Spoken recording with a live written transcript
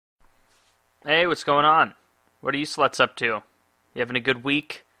Hey, what's going on? What are you sluts up to? You having a good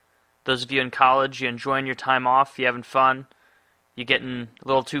week? Those of you in college, you enjoying your time off? You having fun? You getting a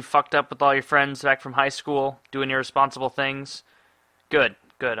little too fucked up with all your friends back from high school, doing irresponsible things? Good,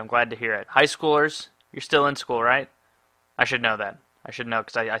 good. I'm glad to hear it. High schoolers, you're still in school, right? I should know that. I should know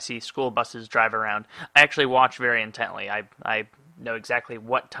because I see school buses drive around. I actually watch very intently. I know exactly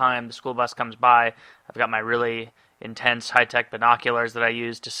what time the school bus comes by. I've got my really intense high-tech binoculars that I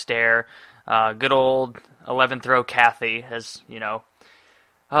use to stare. Good old 11th row Kathy, as you know,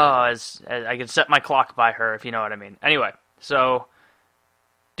 as I can set my clock by her, if you know what I mean. Anyway, so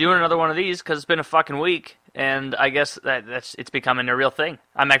doing another one of these because it's been a fucking week, and I guess it's becoming a real thing.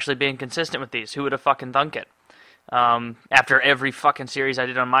 I'm actually being consistent with these. Who would have fucking thunk it? After every fucking series I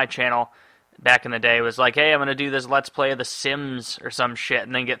did on my channel back in the day was like, hey, I'm gonna do this Let's Play of The Sims or some shit,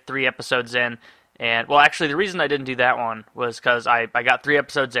 and then get 3 episodes in. And well, actually, the reason I didn't do that one was because I got 3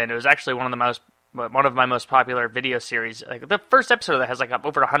 episodes in. It was actually one of my most popular video series. Like the first episode that has like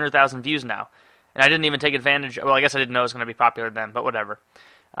over 100,000 views now, and I didn't even take advantage. Well, I guess I didn't know it was going to be popular then, but whatever.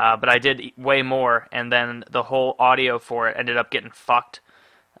 But I did way more, and then the whole audio for it ended up getting fucked.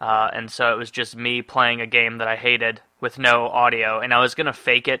 And so it was just me playing a game that I hated with no audio, and I was gonna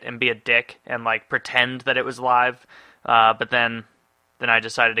fake it and be a dick and like pretend that it was live, but then I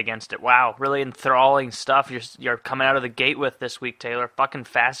decided against it. Wow, really enthralling stuff you're coming out of the gate with this week, Taylor. Fucking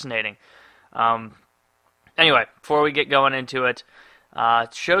fascinating. Anyway, before we get going into it,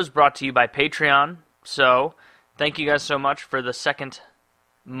 show's brought to you by Patreon. So thank you guys so much for the second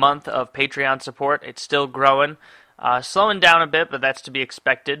month of Patreon support. It's still growing. Slowing down a bit, but that's to be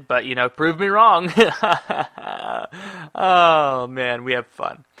expected. But, you know, prove me wrong. Oh, man, we have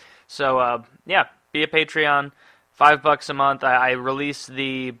fun. So, yeah, be a Patreon. $5 a month. I release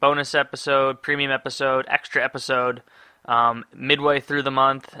the bonus episode, premium episode, extra episode midway through the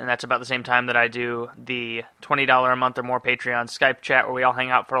month, and that's about the same time that I do the $20 a month or more Patreon Skype chat where we all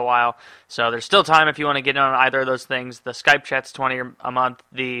hang out for a while. So there's still time if you want to get in on either of those things. The Skype chat's $20 a month.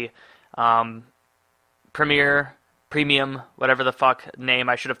 The premium, whatever the fuck name,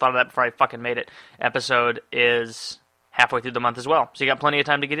 I should have thought of that before I fucking made it, episode is halfway through the month as well. So you got plenty of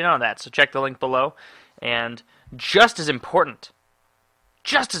time to get in on that. So check the link below. And just as important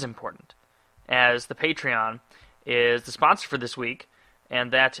as the Patreon is the sponsor for this week,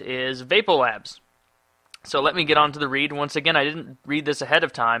 and that is Vapolabs. So let me get on to the read. Once again, I didn't read this ahead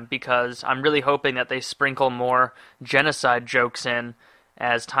of time because I'm really hoping that they sprinkle more genocide jokes in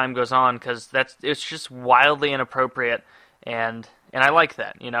as time goes on, because it's just wildly inappropriate, and I like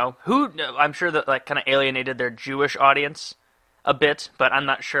that, you know. I'm sure that like kind of alienated their Jewish audience a bit, but I'm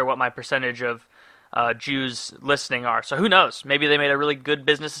not sure what my percentage of Jews listening are. So who knows? Maybe they made a really good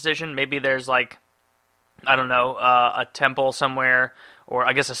business decision. Maybe there's like, I don't know, a temple somewhere, or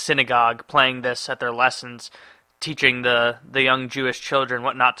I guess a synagogue playing this at their lessons, teaching the young Jewish children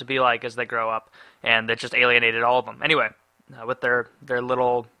what not to be like as they grow up, and that just alienated all of them. Anyway, with their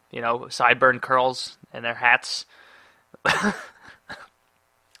little, you know, sideburn curls and their hats.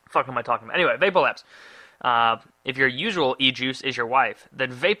 Fuck am I talking about? Anyway, Vapolabs. If your usual e-juice is your wife,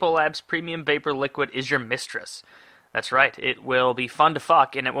 then Vapolabs Premium Vapor Liquid is your mistress. That's right. It will be fun to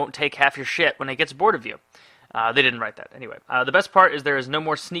fuck, and it won't take half your shit when it gets bored of you. They didn't write that. Anyway, the best part is there is no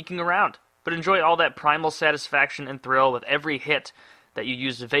more sneaking around, but enjoy all that primal satisfaction and thrill with every hit that you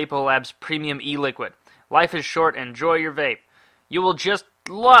use Vapolabs Premium E-Liquid. Life is short, enjoy your vape. You will just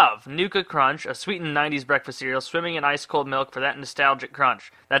love Nuka Crunch, a sweetened 90s breakfast cereal, swimming in ice-cold milk for that nostalgic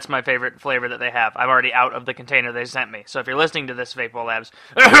crunch. That's my favorite flavor that they have. I'm already out of the container they sent me. So if you're listening to this, Vapolabs,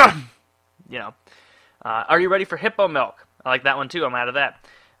 you know. Are you ready for Hippo Milk? I like that one too. I'm out of that.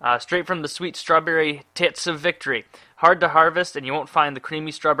 Straight from the sweet strawberry tits of victory. Hard to harvest, and you won't find the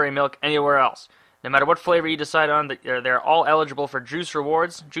creamy strawberry milk anywhere else. No matter what flavor you decide on, they're all eligible for Juice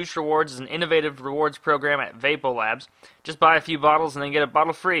Rewards. Juice Rewards is an innovative rewards program at Vapolabs. Just buy a few bottles and then get a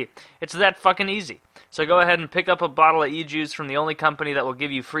bottle free. It's that fucking easy. So go ahead and pick up a bottle of e-juice from the only company that will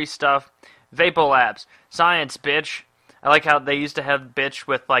give you free stuff. Vapolabs. Science, bitch. I like how they used to have bitch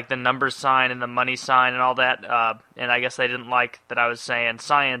with like the number sign and the money sign and all that. And I guess they didn't like that I was saying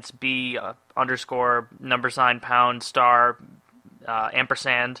science, B underscore number sign pound star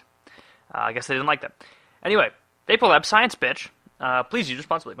ampersand. I guess they didn't like that. Anyway, Vapolab Science Bitch. Please use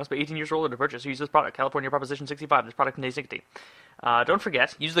responsibly. Must be 18 years or older to purchase or use this product. California Proposition 65. This product contains nicotine. Don't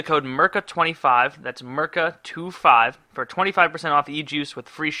forget, use the code MurkaDurkah25. That's MurkaDurkah25 for 25% off e-juice with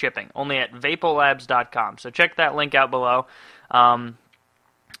free shipping. Only at vapolabs.com. So check that link out below.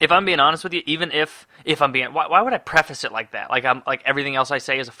 If I'm being honest with you, even if I'm being, why would I preface it like that? Like everything else I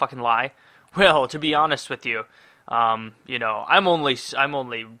say is a fucking lie. Well, to be honest with you, you know, I'm only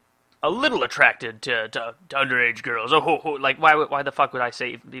a little attracted to underage girls. Oh, like why the fuck would I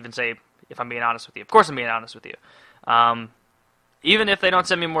even say if I'm being honest with you? Of course I'm being honest with you. Even if they don't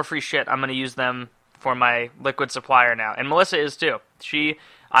send me more free shit, I'm gonna use them for my liquid supplier now. And Melissa is too.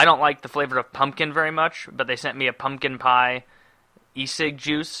 I don't like the flavor of pumpkin very much, but they sent me a pumpkin pie e-cig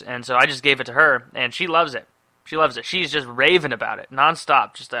juice, and so I just gave it to her, and she loves it. She loves it. She's just raving about it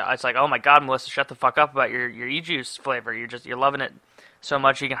nonstop. It's like, oh my god, Melissa, shut the fuck up about your e-juice flavor. You're loving it so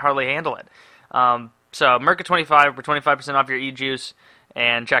much you can hardly handle it. So Murka25 for 25% off your e-juice,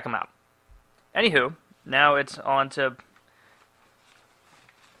 and check them out. Anywho, now it's on to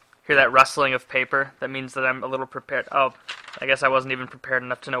hear that rustling of paper. That means that I'm a little prepared. Oh, I guess I wasn't even prepared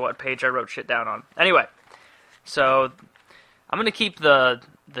enough to know what page I wrote shit down on. Anyway, so I'm going to keep the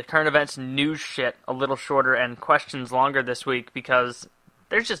current events news shit a little shorter and questions longer this week because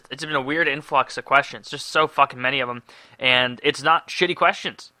it's been a weird influx of questions. Just so fucking many of them. And it's not shitty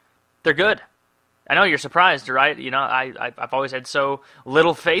questions. They're good. I know you're surprised, right? You know, I've always had so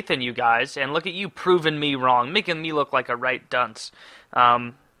little faith in you guys, and look at you proving me wrong, making me look like a right dunce.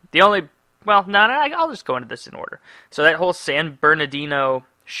 I'll just go into this in order. So that whole San Bernardino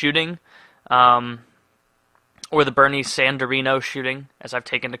shooting, or the Bernie Sanderino shooting, as I've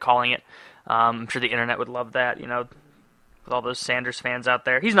taken to calling it. I'm sure the internet would love that, you know, with all those Sanders fans out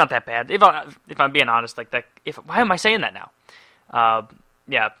there. He's not that bad. If I'm being honest, like that. Why am I saying that now?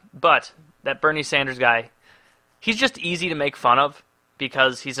 Yeah, but that Bernie Sanders guy, he's just easy to make fun of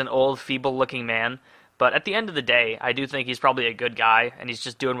because he's an old, feeble-looking man. But at the end of the day, I do think he's probably a good guy, and he's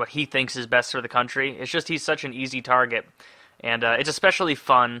just doing what he thinks is best for the country. It's just he's such an easy target, and it's especially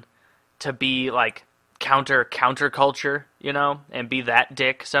fun to be like counterculture, you know, and be that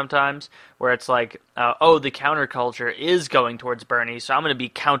dick sometimes, where it's like, the counterculture is going towards Bernie, so I'm going to be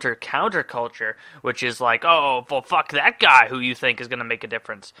counterculture, which is like, oh, well, fuck that guy who you think is going to make a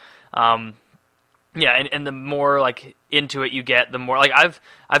difference. Yeah, and the more like into it you get, the more like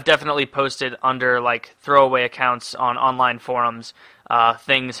I've definitely posted under like throwaway accounts on online forums,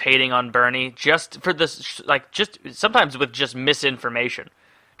 things hating on Bernie just for this, like just sometimes with just misinformation,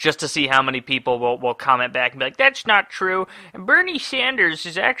 just to see how many people will comment back and be like, that's not true. And Bernie Sanders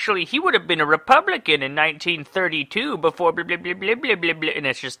he would have been a Republican in 1932 before blah blah blah blah blah blah blah, and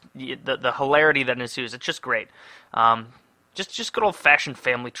it's just the hilarity that ensues. It's just great, just good old fashioned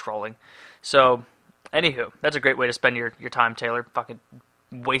family trolling. So. Anywho, that's a great way to spend your time, Taylor. Fucking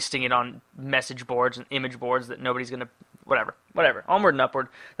wasting it on message boards and image boards that nobody's gonna... Whatever. Onward and upward.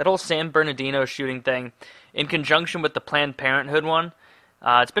 That whole San Bernardino shooting thing, in conjunction with the Planned Parenthood one,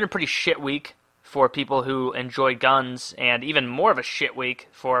 it's been a pretty shit week for people who enjoy guns, and even more of a shit week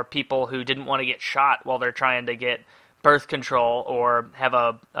for people who didn't want to get shot while they're trying to get birth control or have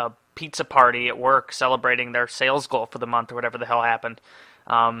a pizza party at work celebrating their sales goal for the month or whatever the hell happened.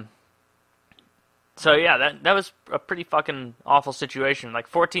 So yeah, that was a pretty fucking awful situation. Like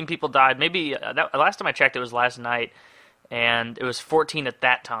 14 people died. Maybe last time I checked, it was last night, and it was 14 at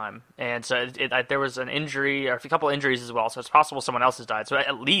that time. And so there was an injury or a couple injuries as well. So it's possible someone else has died. So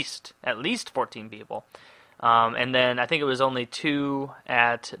at least 14 people. And then I think it was only 2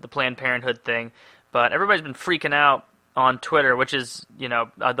 at the Planned Parenthood thing. But everybody's been freaking out on Twitter, which is, you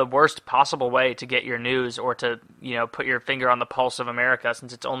know, the worst possible way to get your news or to, you know, put your finger on the pulse of America,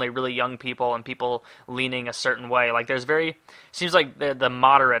 since it's only really young people and people leaning a certain way. Like seems like the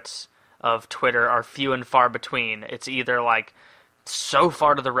moderates of Twitter are few and far between. It's either like so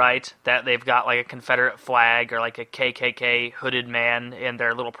far to the right that they've got like a Confederate flag or like a KKK hooded man in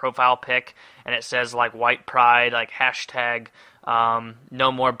their little profile pic, and it says like white pride, like hashtag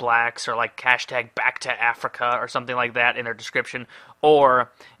no more blacks, or like hashtag back to Africa or something like that in their description,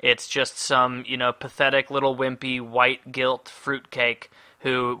 or it's just some, you know, pathetic little wimpy white guilt fruitcake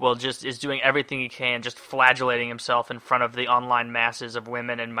who is doing everything he can, just flagellating himself in front of the online masses of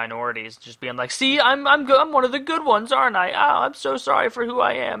women and minorities, just being like, see, I'm one of the good ones, aren't I? Oh, I'm so sorry for who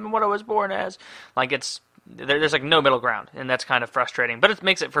I am and what I was born as. Like there's like no middle ground, and that's kind of frustrating, but it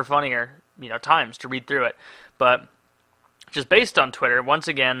makes it for funnier, you know, times to read through it. But just based on Twitter, once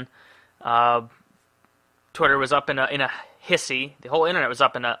again, Twitter was up in a hissy. The whole internet was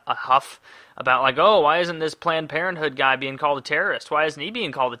up in a huff about like, oh, why isn't this Planned Parenthood guy being called a terrorist? Why isn't he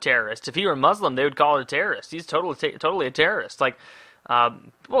being called a terrorist? If he were Muslim, they would call it a terrorist. He's totally a terrorist. Like,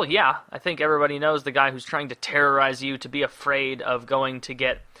 well, yeah, I think everybody knows the guy who's trying to terrorize you to be afraid of going to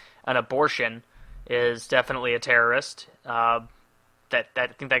get an abortion is definitely a terrorist. I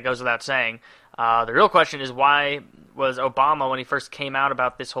think that goes without saying. The real question is, why was Obama, when he first came out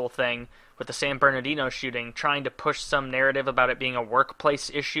about this whole thing with the San Bernardino shooting, trying to push some narrative about it being a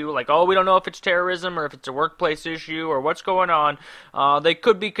workplace issue. Like, oh, we don't know if it's terrorism or if it's a workplace issue or what's going on. They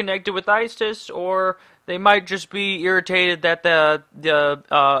could be connected with ISIS, or they might just be irritated that the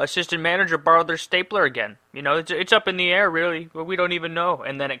assistant manager borrowed their stapler again. You know, it's up in the air, really. We don't even know.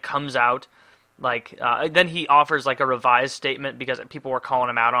 And then it comes out. Like, then he offers, like, a revised statement because people were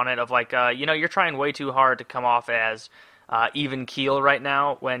calling him out on it of, like, you know, you're trying way too hard to come off as even keel right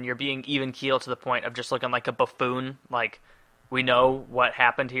now when you're being even keel to the point of just looking like a buffoon. Like, we know what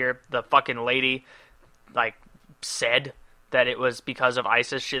happened here. The fucking lady, like, said that it was because of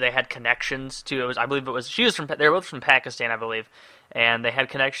ISIS. They had connections to, they were both from Pakistan, I believe, and they had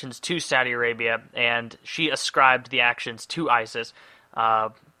connections to Saudi Arabia, and she ascribed the actions to ISIS.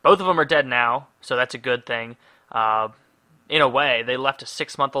 Both of them are dead now, so that's a good thing. In a way, they left a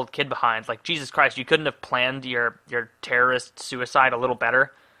 6-month-old kid behind. Like, Jesus Christ, you couldn't have planned your terrorist suicide a little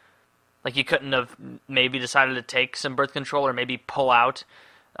better? Like, you couldn't have maybe decided to take some birth control or maybe pull out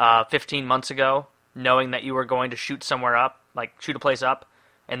 15 months ago, knowing that you were going to shoot somewhere up, like, shoot a place up,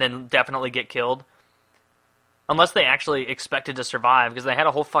 and then definitely get killed? Unless they actually expected to survive, because they had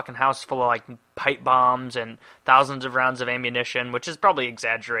a whole fucking house full of, like, pipe bombs and thousands of rounds of ammunition, which is probably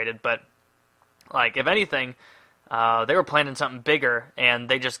exaggerated, but, like, if anything, they were planning something bigger, and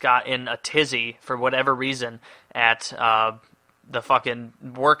they just got in a tizzy, for whatever reason, at the fucking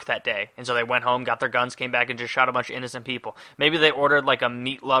work that day. And so they went home, got their guns, came back, and just shot a bunch of innocent people. Maybe they ordered, like, a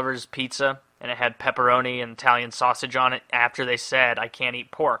meat lover's pizza, and it had pepperoni and Italian sausage on it after they said, I can't eat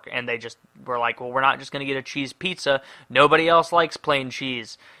pork. And they just were like, well, we're not just going to get a cheese pizza. Nobody else likes plain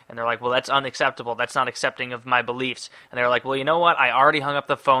cheese. And they're like, well, that's unacceptable. That's not accepting of my beliefs. And they're like, well, you know what? I already hung up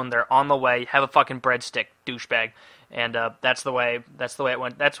the phone. They're on the way. Have a fucking breadstick, douchebag. And that's the way it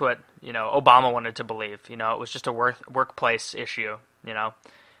went. That's what, you know, Obama wanted to believe. You know, it was just a workplace issue, you know.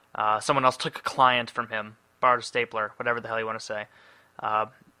 Someone else took a client from him, borrowed a stapler, whatever the hell you want to say.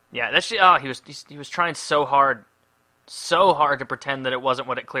 Yeah, he was trying so hard to pretend that it wasn't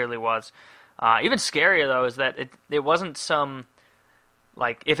what it clearly was. Even scarier, though, is that it wasn't some,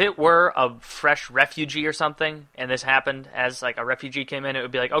 like, if it were a fresh refugee or something, and this happened as, like, a refugee came in, it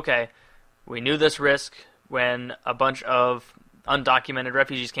would be like, okay, we knew this risk when a bunch of undocumented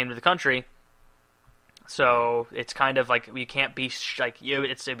refugees came to the country, so it's kind of like, you can't be,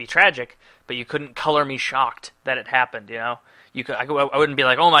 it'd be tragic, but you couldn't color me shocked that it happened, you know? I wouldn't be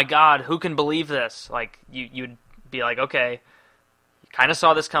like, oh my god, who can believe this? Like, you'd be like, okay, you kind of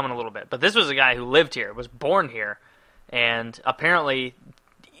saw this coming a little bit. But this was a guy who lived here, was born here, and apparently,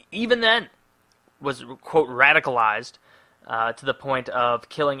 even then, was, quote, radicalized to the point of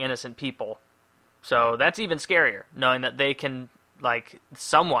killing innocent people. So that's even scarier, knowing that they can, like,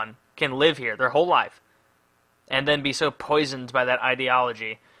 someone can live here their whole life, and then be so poisoned by that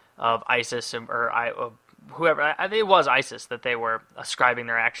ideology of ISIS or whoever, it was ISIS that they were ascribing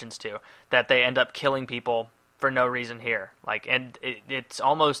their actions to, that they end up killing people for no reason here. Like, and it's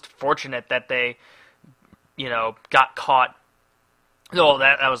almost fortunate that they, you know, got caught. Oh,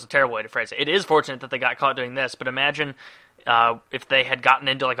 that was a terrible way to phrase it. It is fortunate that they got caught doing this, but imagine if they had gotten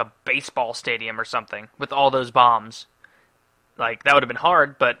into, like, a baseball stadium or something with all those bombs. Like, that would have been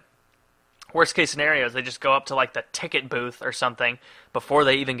hard, but worst case scenario is they just go up to, like, the ticket booth or something before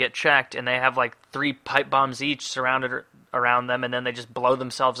they even get checked, and they have, like, 3 pipe bombs each surrounded around them, and then they just blow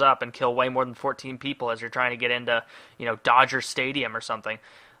themselves up and kill way more than 14 people as you're trying to get into, you know, Dodger Stadium or something.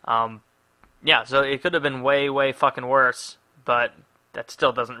 Yeah, so it could have been way, way fucking worse, but that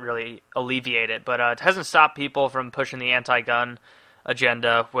still doesn't really alleviate it. But it hasn't stopped people from pushing the anti-gun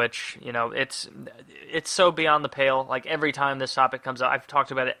agenda, which, you know, it's so beyond the pale. Like, every time this topic comes up, I've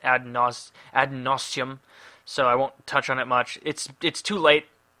talked about it ad nauseum, so I won't touch on it much. It's too late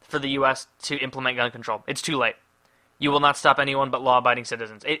for the U.S. to implement gun control. It's too late. You will not stop anyone but law-abiding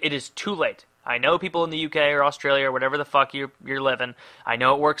citizens. It is too late. I know people in the UK or Australia or whatever the fuck you're living. I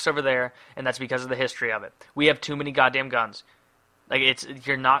know it works over there, and that's because of the history of it. We have too many goddamn guns. Like,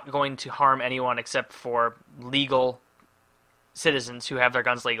 you're not going to harm anyone except for legal citizens who have their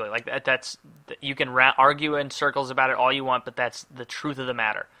guns legally. Like, that's you can argue in circles about it all you want, but that's the truth of the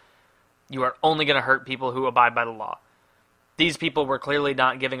matter. You are only going to hurt people who abide by the law. These people were clearly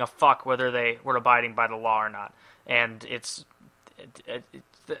not giving a fuck whether they were abiding by the law or not. And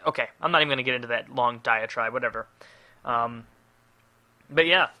okay, I'm not even going to get into that long diatribe, whatever. But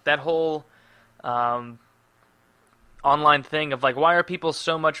yeah, that whole online thing of, like, why are people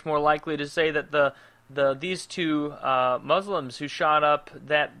so much more likely to say that these two Muslims who shot up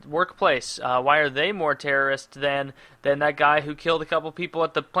that workplace, why are they more terrorist than that guy who killed a couple people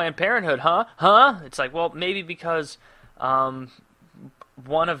at the Planned Parenthood, huh? It's like, well, maybe because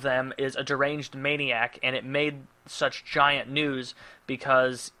one of them is a deranged maniac, and it made such giant news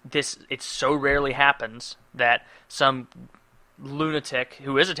because it so rarely happens that some lunatic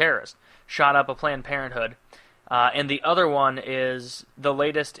who is a terrorist shot up a Planned Parenthood. And the other one is the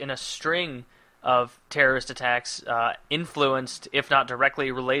latest in a string of terrorist attacks influenced, if not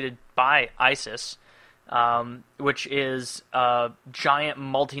directly related, by ISIS, which is a giant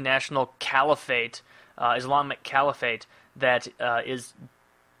multinational caliphate, Islamic caliphate, that is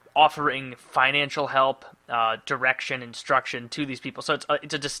offering financial help, direction, instruction to these people. So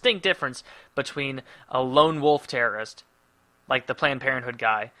it's a distinct difference between a lone wolf terrorist, like the Planned Parenthood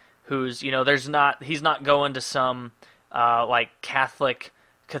guy, who's, he's not going to some like Catholic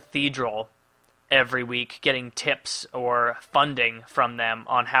cathedral every week getting tips or funding from them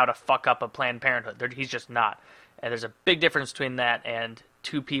on how to fuck up a Planned Parenthood. He's just not. And there's a big difference between that and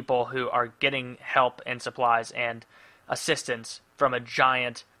two people who are getting help and supplies and assistance from a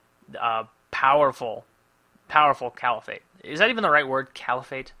giant, powerful caliphate. Is that even the right word,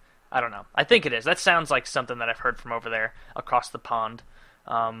 caliphate? I don't know. I think it is. That sounds like something that I've heard from over there across the pond.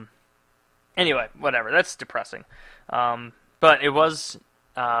 Anyway, whatever. That's depressing. But it was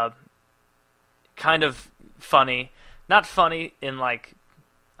kind of funny. Not funny in like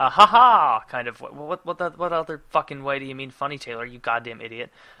a ha-ha kind of... What other fucking way do you mean funny, Taylor, you goddamn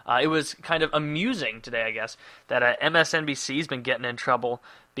idiot? It was kind of amusing today, I guess, that MSNBC's been getting in trouble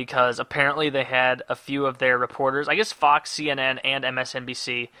because apparently they had a few of their reporters, I guess Fox, CNN, and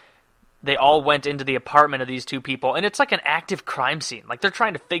MSNBC, they all went into the apartment of these two people, and it's like an active crime scene. Like, they're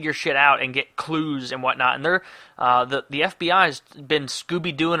trying to figure shit out and get clues and whatnot, and they're the FBI's been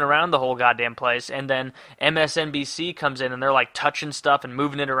Scooby-Dooing around the whole goddamn place, and then MSNBC comes in, and they're, like, touching stuff and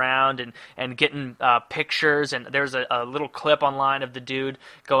moving it around and getting pictures, and there's a little clip online of the dude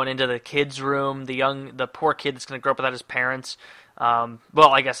going into the kid's room, the poor kid that's going to grow up without his parents. Well,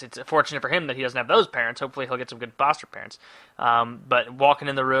 I guess it's fortunate for him that he doesn't have those parents. Hopefully he'll get some good foster parents. But walking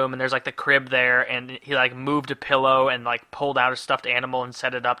in the room, and there's like the crib there, and he like moved a pillow and like pulled out a stuffed animal and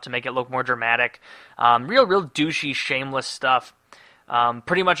set it up to make it look more dramatic. Real douchey, shameless stuff.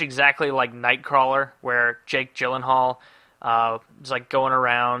 Pretty much exactly like Nightcrawler, where Jake Gyllenhaal is like going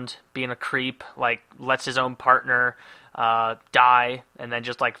around being a creep, like lets his own partner die, and then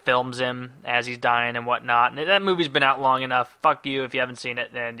just like films him as he's dying and whatnot. And that movie's been out long enough. Fuck you if you haven't seen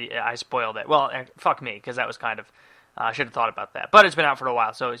it, and I spoiled it. Well, fuck me, because that was kind of I should have thought about that. But it's been out for a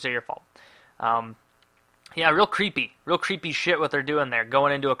while, so it's your fault. Yeah, real creepy shit what they're doing there,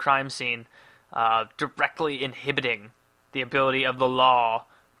 going into a crime scene, directly inhibiting the ability of the law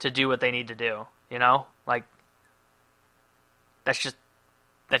to do what they need to do. You know, like that's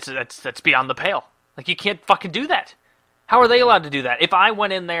beyond the pale. Like, you can't fucking do that. How are they allowed to do that? If I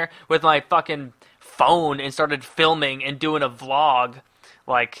went in there with my fucking phone and started filming and doing a vlog,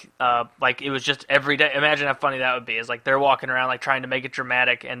 like it was just every day, imagine how funny that would be. It's like they're walking around like trying to make it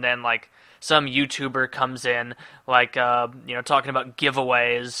dramatic, and then like some YouTuber comes in, like talking about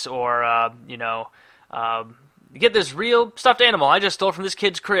giveaways or get this real stuffed animal I just stole from this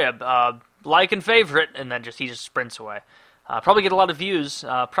kid's crib. Like and favorite, and then he just sprints away. Probably get a lot of views.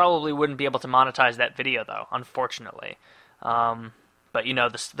 Probably wouldn't be able to monetize that video though, unfortunately. But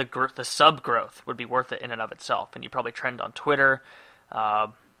the sub growth would be worth it in and of itself, and you probably trend on Twitter.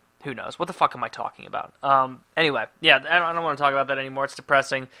 Who knows? What the fuck am I talking about? Anyway, yeah, I don't want to talk about that anymore. It's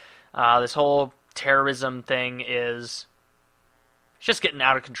depressing. This whole terrorism thing is just getting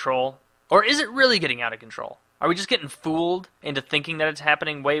out of control. Or is it really getting out of control? Are we just getting fooled into thinking that it's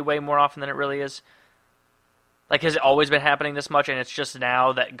happening way, way more often than it really is? Like, has it always been happening this much, and it's just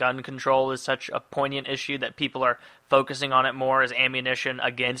now that gun control is such a poignant issue that people are focusing on it more as ammunition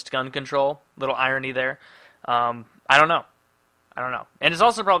against gun control? Little irony there. I don't know. And it's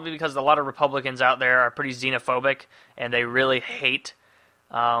also probably because a lot of Republicans out there are pretty xenophobic, and they really hate...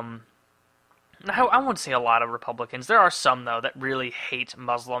 I won't say a lot of Republicans. There are some, though, that really hate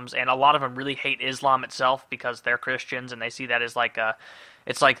Muslims, and a lot of them really hate Islam itself because they're Christians, and they see that as like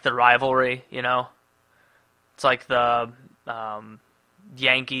it's like the rivalry, you know? It's like the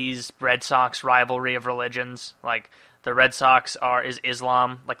Yankees, Red Sox rivalry of religions. Like, the Red Sox is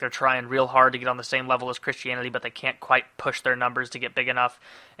Islam. Like, they're trying real hard to get on the same level as Christianity, but they can't quite push their numbers to get big enough.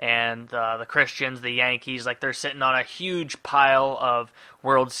 And the Christians, the Yankees, like, they're sitting on a huge pile of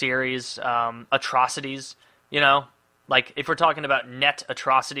World Series atrocities, you know? Like, if we're talking about net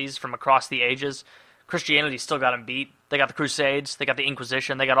atrocities from across the ages, Christianity still got them beat. They got the Crusades, they got the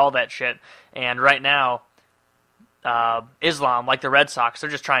Inquisition, they got all that shit. And right now... Islam, like the Red Sox, they're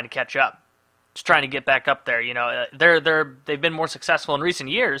just trying to catch up, just trying to get back up there. You know, they've been more successful in recent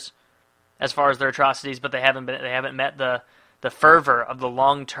years as far as their atrocities, but they haven't met the the fervor of the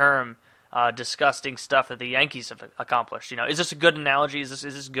long-term disgusting stuff that the Yankees have accomplished. Is this a good analogy? Is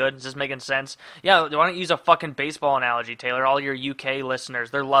this good? Is this making sense? Yeah, why don't you use a fucking baseball analogy, Taylor? All your UK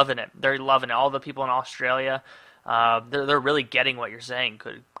listeners, they're loving it. They're loving it. All the people in Australia, they're really getting what you're saying.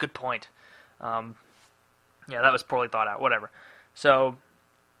 Good point. Yeah, that was poorly thought out. Whatever. So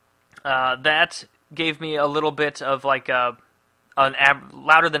that gave me a little bit of like an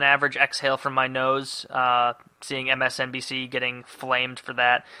louder than average exhale from my nose, seeing MSNBC getting flamed for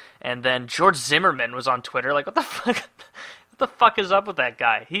that. And then George Zimmerman was on Twitter. Like, what the fuck? What the fuck is up with that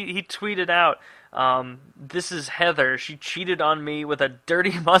guy? He tweeted out, "This is Heather. She cheated on me with a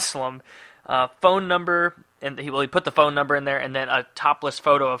dirty Muslim. Phone number." And he put the phone number in there, and then a topless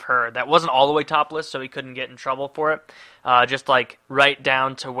photo of her that wasn't all the way topless, so he couldn't get in trouble for it. Just like right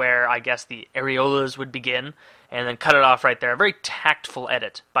down to where I guess the areolas would begin, and then cut it off right there. A very tactful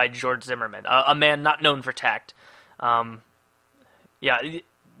edit by George Zimmerman, a man not known for tact. Yeah,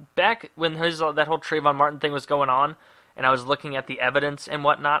 back when that whole Trayvon Martin thing was going on, and I was looking at the evidence and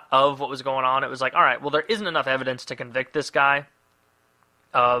whatnot of what was going on, it was like, all right, well, there isn't enough evidence to convict this guy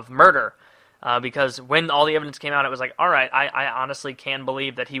of murder. Because when all the evidence came out, it was like, all right, I honestly can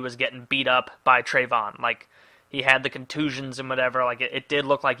believe that he was getting beat up by Trayvon. Like, he had the contusions and whatever. Like, it did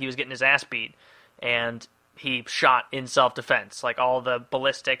look like he was getting his ass beat. And he shot in self-defense. Like, all the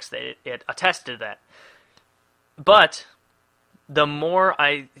ballistics, it attested that. But the more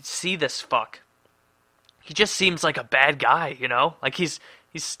I see this fuck, he just seems like a bad guy, Like,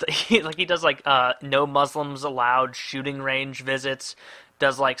 he does, like, no Muslims allowed shooting range visits,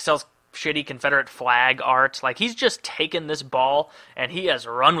 sells shitty Confederate flag art. Like, he's just taken this ball and he has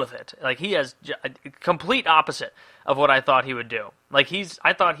run with it. Like, he has a complete opposite of what I thought he would do. Like,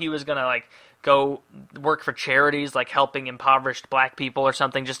 I thought he was gonna, like, go work for charities, like helping impoverished black people or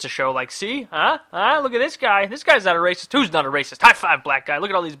something, just to show, like, see, look at this guy. This guy's not a racist. Who's not a racist? High five, black guy.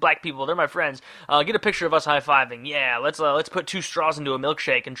 Look at all these black people. They're my friends. Get a picture of us high fiving. Yeah, let's put 2 straws into a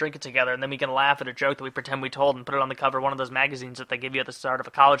milkshake and drink it together, and then we can laugh at a joke that we pretend we told and put it on the cover of one of those magazines that they give you at the start of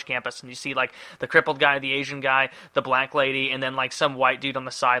a college campus, and you see, like, the crippled guy, the Asian guy, the black lady, and then, like, some white dude on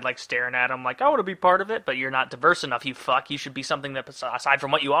the side, like, staring at him, like, I want to be part of it, but you're not diverse enough, you fuck. You should be something that aside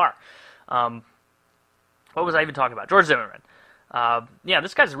from what you are. What was I even talking about? George Zimmerman. Yeah,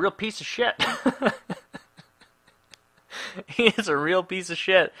 this guy's a real piece of shit. He is a real piece of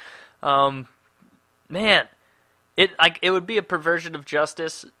shit. Man, it would be a perversion of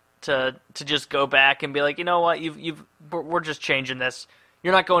justice to just go back and be like, you know what, we're just changing this.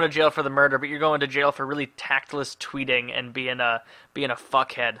 You're not going to jail for the murder, but you're going to jail for really tactless tweeting and being a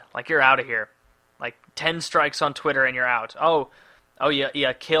fuckhead. Like, you're out of here. Like, 10 strikes on Twitter and you're out. Oh,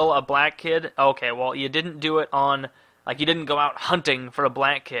 yeah, kill a black kid? Okay, well, you didn't do it on, like, you didn't go out hunting for a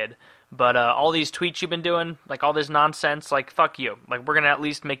black kid, but all these tweets you've been doing, like, all this nonsense, like, fuck you. Like, we're gonna at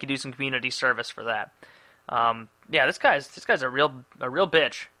least make you do some community service for that. Yeah, this guy's a real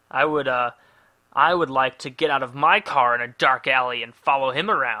bitch. I would like to get out of my car in a dark alley and follow him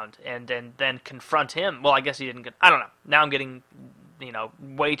around and then confront him. Well, I guess he didn't I don't know. Now I'm getting,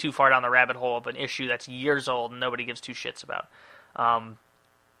 way too far down the rabbit hole of an issue that's years old and nobody gives 2 shits about.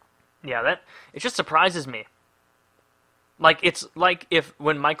 Yeah, it just surprises me. Like, it's like if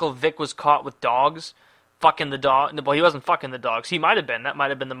when Michael Vick was caught with dogs, fucking the dog. Well, he wasn't fucking the dogs. He might have been. That might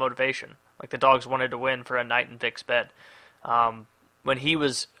have been the motivation. Like, the dogs wanted to win for a night in Vick's bed. When he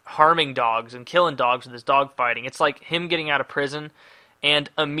was harming dogs and killing dogs with his dog fighting, it's like him getting out of prison and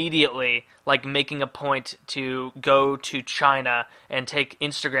immediately, like, making a point to go to China and take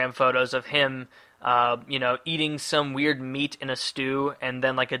Instagram photos of him, eating some weird meat in a stew, and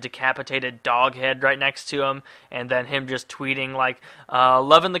then, like, a decapitated dog head right next to him, and then him just tweeting, like,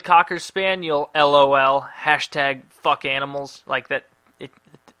 loving the Cocker Spaniel, LOL, hashtag fuck animals, like that.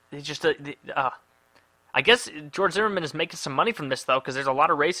 It's just I guess George Zimmerman is making some money from this, though, because there's a lot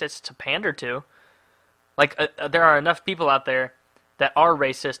of racists to pander to. Like, there are enough people out there that are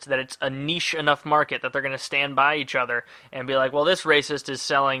racist that it's a niche enough market that they're going to stand by each other and be like, well, this racist is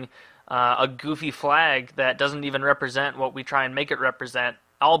selling a goofy flag that doesn't even represent what we try and make it represent.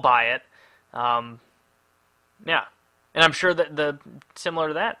 I'll buy it. Yeah. And I'm sure that similar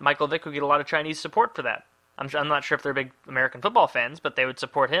to that, Michael Vick would get a lot of Chinese support for that. I'm not sure if they're big American football fans, but they would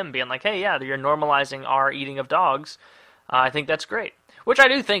support him, being like, hey, yeah, you're normalizing our eating of dogs. I think that's great. Which I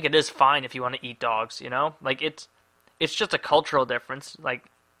do think it is fine if you want to eat dogs, Like, it's just a cultural difference. Like,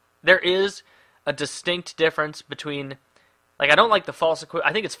 there is a distinct difference between, like, I don't like the false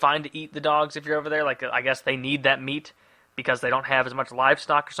I think it's fine to eat the dogs if you're over there. Like, I guess they need that meat because they don't have as much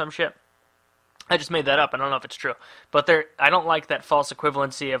livestock or some shit. I just made that up. I don't know if it's true. But I don't like that false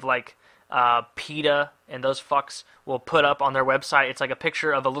equivalency of, like, PETA and those fucks will put up on their website. It's like a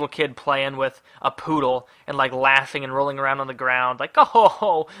picture of a little kid playing with a poodle and like laughing and rolling around on the ground, like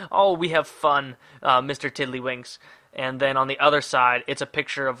oh, we have fun, Mr. Tiddlywinks. And then on the other side, it's a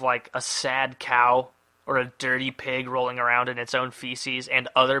picture of like a sad cow or a dirty pig rolling around in its own feces and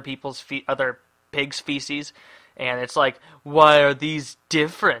other pigs' feces. And it's like, why are these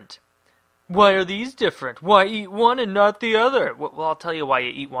different? Why are these different? Why eat one and not the other? Well, I'll tell you why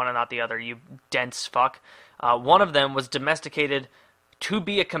you eat one and not the other, you dense fuck. One of them was domesticated to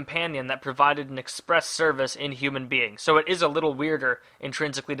be a companion that provided an express service in human beings. So it is a little weirder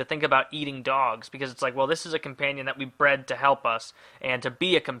intrinsically to think about eating dogs, because it's like, well, this is a companion that we bred to help us and to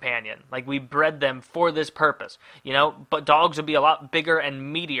be a companion. Like, we bred them for this purpose, you know? But dogs would be a lot bigger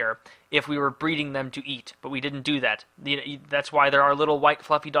and meatier if we were breeding them to eat, but we didn't do that. That's why there are little white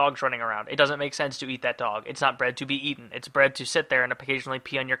fluffy dogs running around. It doesn't make sense to eat that dog. It's not bred to be eaten. It's bred to sit there and occasionally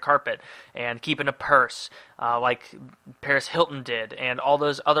pee on your carpet and keep in a purse, like Paris Hilton did, and all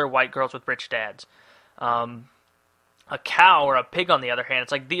those other white girls with rich dads. A cow or a pig, on the other hand,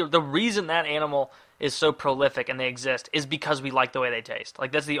 it's like the reason that animal is so prolific and they exist is because we like the way they taste.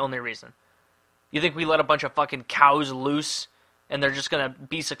 Like, that's the only reason. You think we let a bunch of fucking cows loose and they're just going to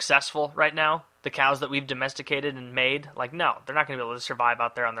be successful right now? The cows that we've domesticated and made? Like, no, they're not going to be able to survive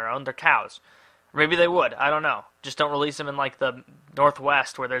out there on their own. They're cows. Maybe they would. I don't know. Just don't release them in, like, the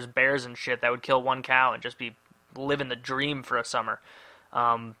Northwest where there's bears and shit that would kill one cow and just be living the dream for a summer.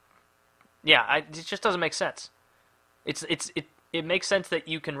 It just doesn't make sense. It makes sense that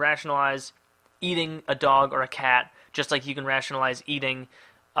you can rationalize eating a dog or a cat just like you can rationalize eating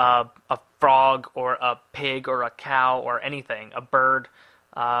a frog or a pig or a cow or anything, a bird,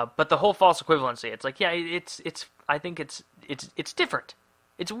 but the whole false equivalency. It's like, yeah, I think it's different.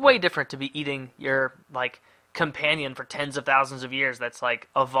 It's way different to be eating your like companion for tens of thousands of years that's like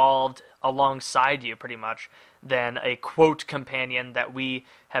evolved alongside you pretty much than a quote companion that we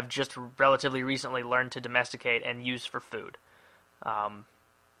have just relatively recently learned to domesticate and use for food.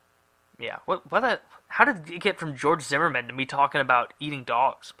 Yeah, how did it get from George Zimmerman to me talking about eating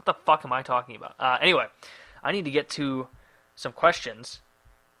dogs? What the fuck am I talking about? Anyway, I need to get to some questions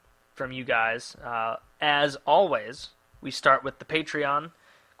from you guys. As always, we start with the Patreon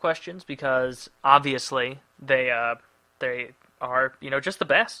questions because obviously they are, just the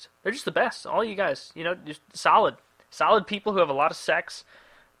best. They're just the best. All you guys, just solid people who have a lot of sex,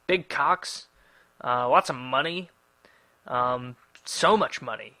 big cocks, lots of money, so much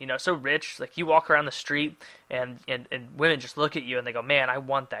money, so rich. Like, you walk around the street and women just look at you and they go, man, I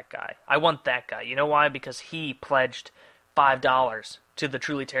want that guy. I want that guy. You know why? Because he pledged $5 to the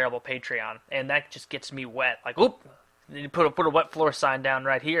Truly Terrible Patreon, and that just gets me wet. Like, oop, you put a wet floor sign down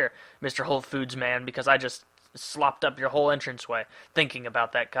right here, Mr. Whole Foods man, because I just slopped up your whole entranceway thinking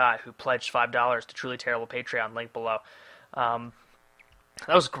about that guy who pledged $5 to Truly Terrible Patreon, link below. That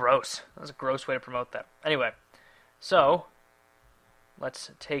was gross. That was a gross way to promote that. Anyway, so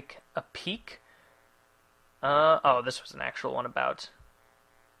let's take a peek. This was an actual one about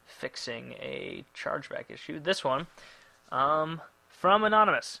fixing a chargeback issue. This one, from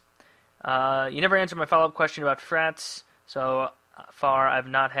Anonymous. You never answered my follow-up question about frats, so far I've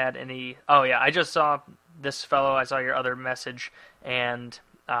not had any... Oh yeah, I just saw this fellow, I saw your other message, and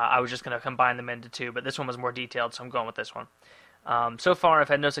I was just going to combine them into two, but this one was more detailed, so I'm going with this one. So far, I've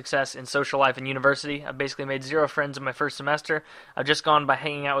had no success in social life in university. I've basically made 0 friends in my first semester. I've just gone by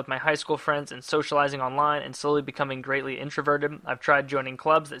hanging out with my high school friends and socializing online and slowly becoming greatly introverted. I've tried joining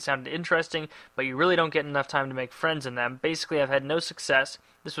clubs that sounded interesting, but you really don't get enough time to make friends in them. Basically, I've had no success.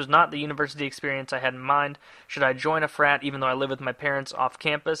 This was not the university experience I had in mind. Should I join a frat even though I live with my parents off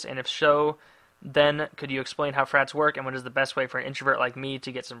campus? And if so, then could you explain how frats work and what is the best way for an introvert like me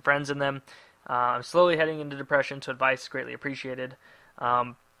to get some friends in them? I'm slowly heading into depression, so advice greatly appreciated.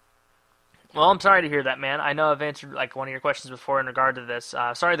 Well, I'm sorry to hear that, man. I know I've answered like one of your questions before in regard to this.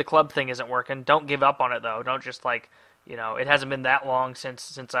 Sorry the club thing isn't working. Don't give up on it, though. Don't just it hasn't been that long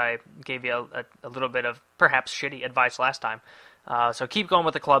since I gave you a little bit of perhaps shitty advice last time. So keep going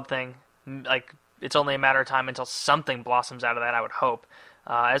with the club thing. Like, it's only a matter of time until something blossoms out of that, I would hope.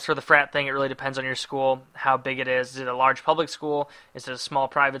 As for the frat thing, it really depends on your school, how big it is. Is it a large public school? Is it a small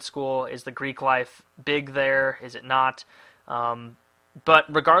private school? Is the Greek life big there? Is it not? But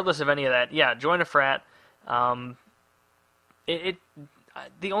regardless of any of that, yeah, join a frat. The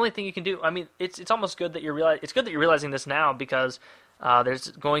only thing you can do, I mean, it's almost good that it's good that you're realizing this now, because there's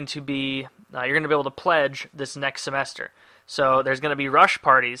going to be you're going to be able to pledge this next semester. So there's going to be rush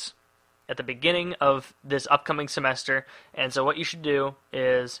parties at the beginning of this upcoming semester, and so what you should do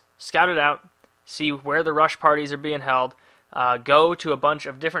is scout it out, see where the rush parties are being held, go to a bunch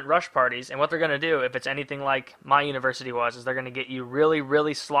of different rush parties, and what they're going to do, if it's anything like my university was, is they're going to get you really,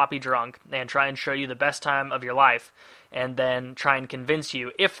 really sloppy drunk and try and show you the best time of your life, and then try and convince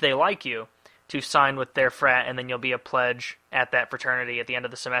you, if they like you, to sign with their frat, and then you'll be a pledge at that fraternity. At the end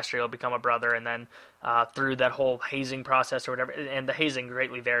of the semester, you'll become a brother, and then through that whole hazing process or whatever, and the hazing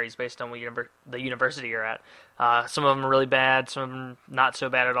greatly varies based on what the university you're at. Some of them are really bad, some of them not so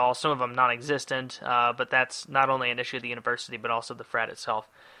bad at all, some of them non-existent, but that's not only an issue of the university, but also the frat itself.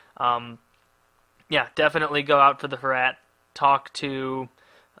 Yeah, definitely go out for the frat, talk to...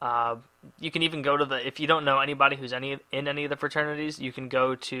 you can even go to if you don't know anybody who's in any of the fraternities, you can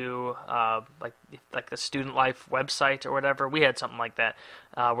go to like the Student Life website or whatever. We had something like that,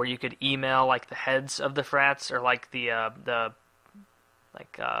 where you could email like the heads of the frats, or like the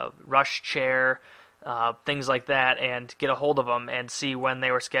rush chair, things like that, and get a hold of them and see when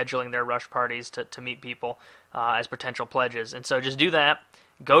they were scheduling their rush parties to meet people as potential pledges. And so just do that.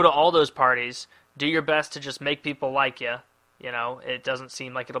 Go to all those parties. Do your best to just make people like you. You know, it doesn't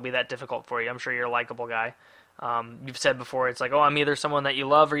seem like it'll be that difficult for you. I'm sure you're a likable guy. You've said before, it's like, oh, I'm either someone that you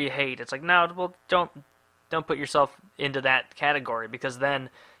love or you hate. It's like, no, well, don't put yourself into that category, because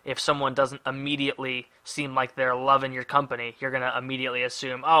then if someone doesn't immediately seem like they're loving your company, you're going to immediately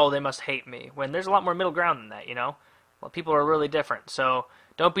assume, oh, they must hate me, when there's a lot more middle ground than that, you know? Well, people are really different, so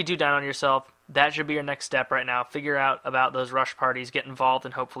don't be too down on yourself. That should be your next step right now. Figure out about those rush parties, get involved,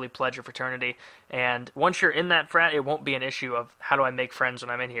 and hopefully pledge your fraternity. And once you're in that frat, it won't be an issue of how do I make friends when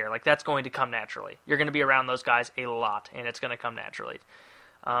I'm in here. Like, that's going to come naturally. You're going to be around those guys a lot, and it's going to come naturally.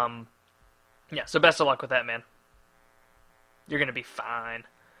 Yeah, so best of luck with that, man. You're going to be fine.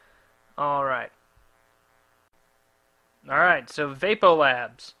 All right, so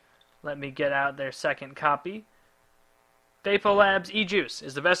Vapolabs. Let me get out their second copy. Vapolabs e-juice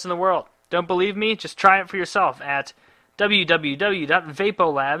is the best in the world. Don't believe me? Just try it for yourself at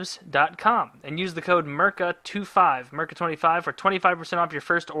www.vapolabs.com and use the code MurkaDurkah, Murka25, for 25% off your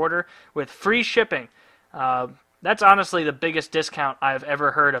first order with free shipping. That's honestly the biggest discount I've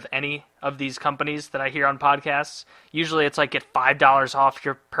ever heard of any of these companies that I hear on podcasts. Usually it's like get $5 off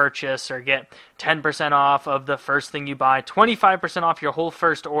your purchase, or get 10% off of the first thing you buy, 25% off your whole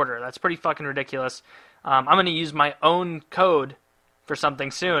first order. That's pretty fucking ridiculous. I'm going to use my own code for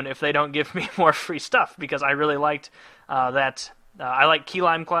something soon if they don't give me more free stuff, because I really liked that. I like Key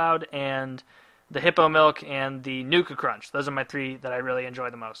Lime Cloud and the Hippo Milk and the Nuka Crunch. Those are my three that I really enjoy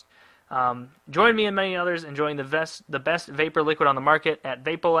the most. Join me and many others enjoying the best vapor liquid on the market at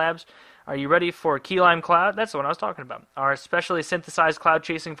Vapolabs. Are you ready for Key Lime Cloud? That's the one I was talking about. Our specially synthesized cloud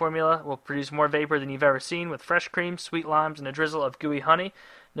chasing formula will produce more vapor than you've ever seen, with fresh cream, sweet limes, and a drizzle of gooey honey.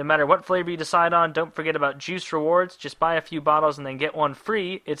 No matter what flavor you decide on, don't forget about juice rewards. Just buy a few bottles and then get one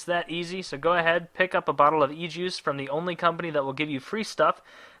free. It's that easy, so go ahead, pick up a bottle of e-juice from the only company that will give you free stuff.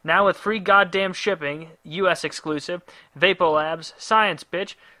 Now with free goddamn shipping, U.S. exclusive, Vapolabs, science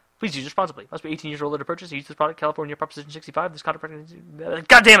bitch. Please use responsibly. Must be 18 years or older to purchase. Use this product, California Proposition 65. This content...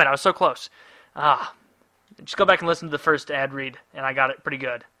 God damn it, I was so close. Just go back and listen to the first ad read, and I got it pretty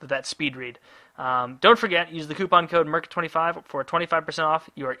good with that speed read. Don't forget, use the coupon code MURKA25 for 25% off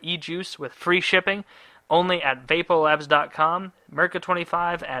your e-juice with free shipping, only at Vapolabs.com,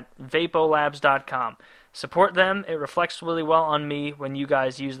 MURKA25 at Vapolabs.com. Support them. It reflects really well on me when you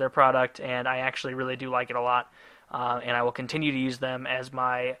guys use their product, and I actually really do like it a lot. And I will continue to use them as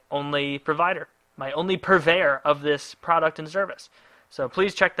my only provider, my only purveyor of this product and service. So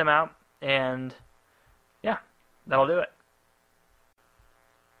please check them out, and yeah, that'll do it.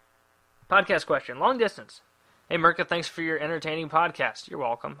 Podcast question, long distance. Hey, Murka, thanks for your entertaining podcast. You're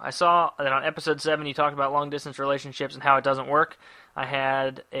welcome. I saw that on episode 7 you talked about long-distance relationships and how it doesn't work. I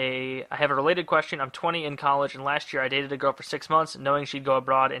have a related question. I'm 20 in college, and last year I dated a girl for 6 months, knowing she'd go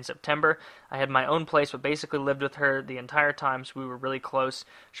abroad in September. I had my own place, but basically lived with her the entire time, so we were really close.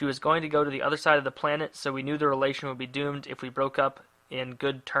 She was going to go to the other side of the planet, so we knew the relation would be doomed if we broke up in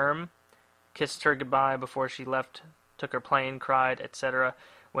good term. Kissed her goodbye before she left, took her plane, cried, etc.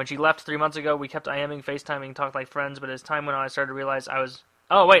 When she left 3 months ago, we kept IMing, FaceTiming, talked like friends, but as time went on, I started to realize I was...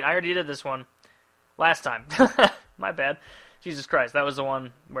 Oh, wait, I already did this one last time. My bad. Jesus Christ, that was the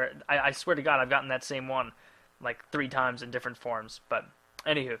one where... I swear to God, I've gotten that same one like 3 times in different forms. But,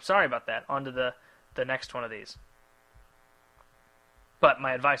 anywho, sorry about that. On to the next one of these. But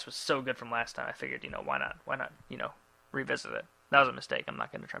my advice was so good from last time, I figured, why not, revisit it. That was a mistake. I'm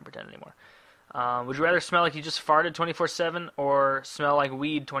not going to try and pretend anymore. Would you rather smell like you just farted 24/7 or smell like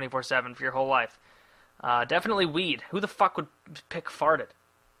weed 24/7 for your whole life? Definitely weed. Who the fuck would pick farted?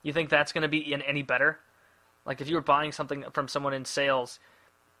 You think that's going to be any better? Like, if you were buying something from someone in sales,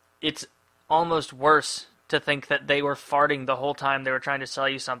 it's almost worse to think that they were farting the whole time they were trying to sell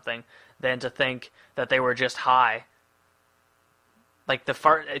you something than to think that they were just high. Like, the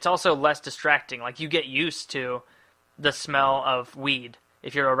fart, it's also less distracting. Like, you get used to the smell of weed.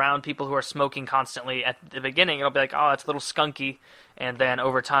 If you're around people who are smoking constantly, at the beginning, it'll be like, oh, it's a little skunky, and then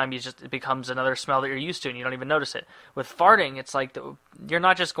over time, it becomes another smell that you're used to, and you don't even notice it. With farting, it's like, you're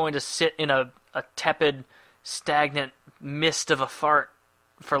not just going to sit in a tepid, stagnant mist of a fart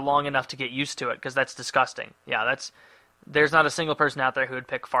for long enough to get used to it, because that's disgusting. Yeah, there's not a single person out there who would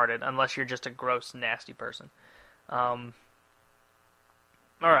pick farted, unless you're just a gross, nasty person. Alright.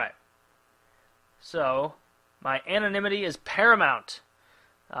 So, my anonymity is paramount.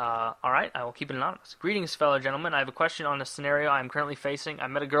 Alright, I will keep it anonymous. Greetings, fellow gentlemen. I have a question on a scenario I am currently facing. I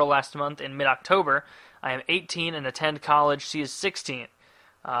met a girl last month in mid-October. I am 18 and attend college. She is 16.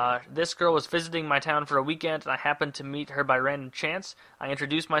 This girl was visiting my town for a weekend, and I happened to meet her by random chance. I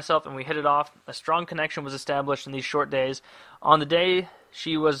introduced myself, and we hit it off. A strong connection was established in these short days. On the day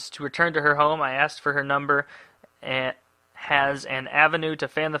she was to return to her home, I asked for her number, and has an avenue to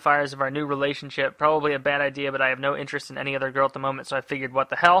fan the fires of our new relationship. Probably a bad idea, but I have no interest in any other girl at the moment, so I figured, what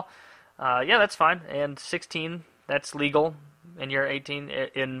the hell? Yeah, that's fine. And 16, that's legal, and you're 18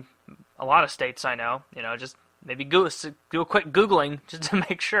 in a lot of states, I know. You know, just maybe do a quick Googling just to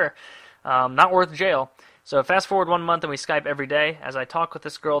make sure. Not worth jail. So fast forward 1 month, and we Skype every day. As I talk with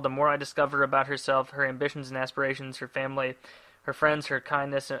this girl, the more I discover about herself, her ambitions and aspirations, her family, her friends, her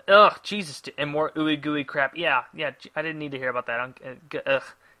kindness, and Jesus, and more ooey gooey crap. Yeah, I didn't need to hear about that.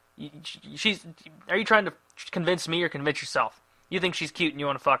 Are you trying to convince me or convince yourself? You think she's cute and you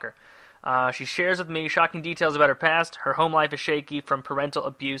want to fuck her. She shares with me shocking details about her past. Her home life is shaky from parental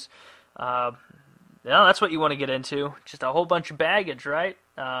abuse. Yeah, that's what you want to get into. Just a whole bunch of baggage, right?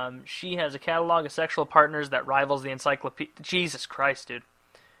 She has a catalog of sexual partners that rivals the encyclopedia. Jesus Christ, dude.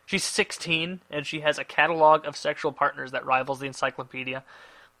 She's 16, and she has a catalog of sexual partners that rivals the encyclopedia.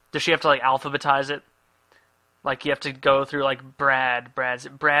 Does she have to, like, alphabetize it? Like, you have to go through, like, Brad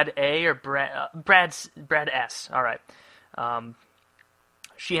A or Brad S. All right.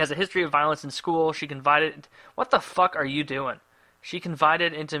 She has a history of violence in school. She confided... What the fuck are you doing? She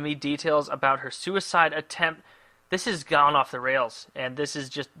confided into me details about her suicide attempt. This has gone off the rails, and this is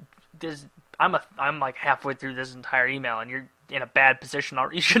just... I'm like halfway through this entire email, and you're in a bad position.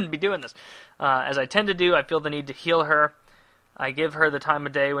 You shouldn't be doing this. As I tend to do, I feel the need to heal her. I give her the time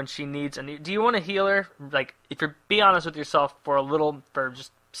of day when she needs. And do you want to heal her? Like, be honest with yourself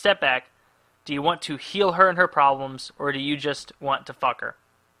just step back. Do you want to heal her and her problems, or do you just want to fuck her?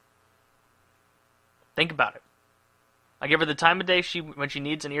 Think about it. I give her the time of day when she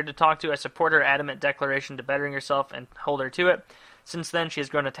needs an ear to talk to. I support her adamant declaration to bettering herself and hold her to it. Since then, she has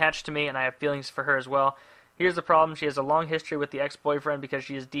grown attached to me, and I have feelings for her as well. Here's the problem. She has a long history with the ex-boyfriend because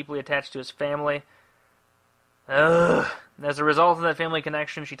she is deeply attached to his family. Ugh. As a result of that family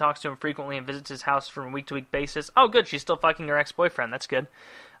connection, she talks to him frequently and visits his house from a week-to-week basis. Oh, good. She's still fucking her ex-boyfriend. That's good.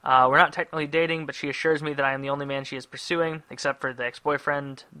 We're not technically dating, but she assures me that I am the only man she is pursuing, except for the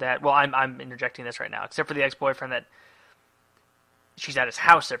ex-boyfriend that... Well, I'm interjecting this right now. Except for the ex-boyfriend that... She's at his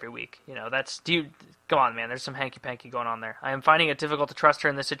house every week. You know, come on, man. There's some hanky-panky going on there. I am finding it difficult to trust her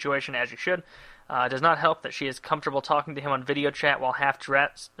in this situation, as you should. It does not help that she is comfortable talking to him on video chat while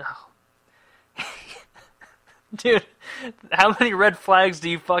half-dressed. Oh. Dude, how many red flags do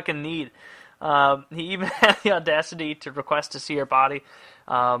you fucking need? He even had the audacity to request to see her body.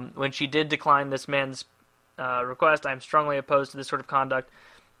 When she did decline this man's request, I am strongly opposed to this sort of conduct.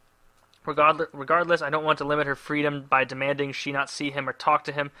 Regardless, I don't want to limit her freedom by demanding she not see him or talk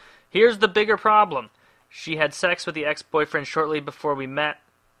to him. Here's the bigger problem. She had sex with the ex-boyfriend shortly before we met.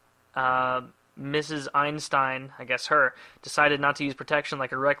 Mrs. Einstein, I guess her, decided not to use protection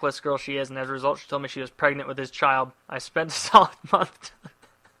like a reckless girl she is, and as a result, she told me she was pregnant with his child. I spent a solid month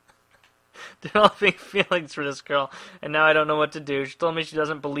developing feelings for this girl, and now I don't know what to do. She told me she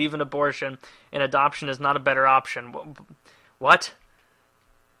doesn't believe in abortion, and adoption is not a better option. What?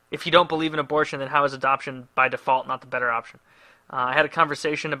 If you don't believe in abortion, then how is adoption by default not the better option? I had a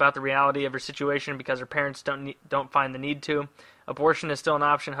conversation about the reality of her situation because her parents don't find the need to. Abortion is still an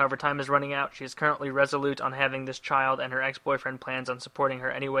option, however, time is running out. She is currently resolute on having this child, and her ex-boyfriend plans on supporting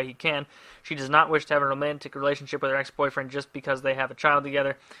her any way he can. She does not wish to have a romantic relationship with her ex-boyfriend just because they have a child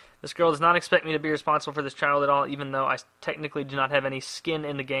together. This girl does not expect me to be responsible for this child at all, even though I technically do not have any skin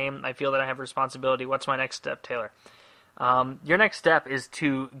in the game. I feel that I have a responsibility. What's my next step, Taylor? Your next step is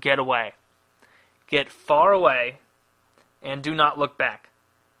to get away. Get far away, and do not look back.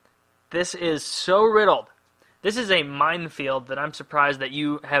 This is so riddled. This is a minefield that I'm surprised that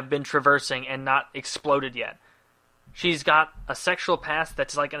you have been traversing and not exploded yet. She's got a sexual past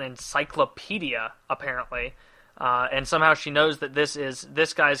that's like an encyclopedia, apparently, and somehow she knows that this is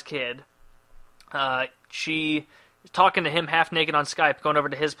this guy's kid. She is talking to him half naked on Skype, going over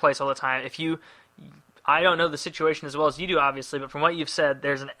to his place all the time. I don't know the situation as well as you do, obviously, but from what you've said,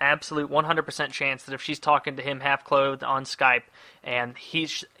 there's an absolute 100% chance that if she's talking to him half clothed on Skype and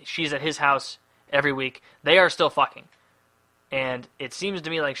she's at his house every week, they are still fucking. And it seems to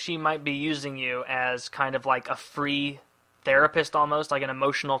me like she might be using you as kind of like a free therapist almost, like an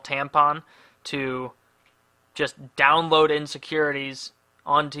emotional tampon, to just download insecurities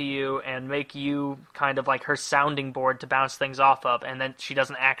onto you and make you kind of like her sounding board to bounce things off of, and then she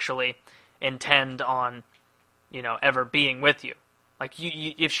doesn't actually intend on, ever being with you. Like,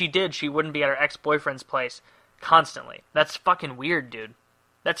 if she did, she wouldn't be at her ex-boyfriend's place constantly. That's fucking weird, dude.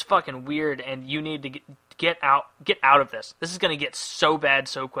 That's fucking weird, and you need to get out of this. This is gonna get so bad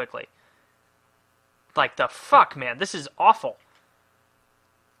so quickly. Like, the fuck, man. This is awful.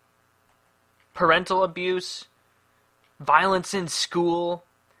 Parental abuse, violence in school,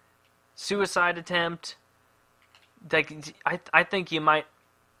 suicide attempt. Like, I think you might...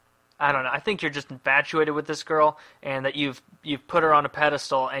 I don't know. I think you're just infatuated with this girl, and that you've put her on a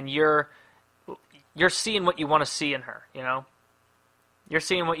pedestal, and you're seeing what you want to see in her. You're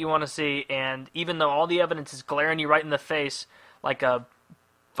seeing what you want to see, and even though all the evidence is glaring you right in the face, like a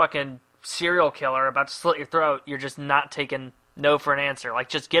fucking serial killer about to slit your throat, you're just not taking no for an answer. Like,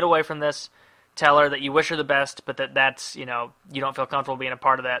 just get away from this. Tell her that you wish her the best, but that's you don't feel comfortable being a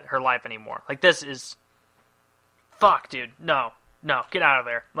part of her life anymore. Like, this is... Fuck, dude. No, get out of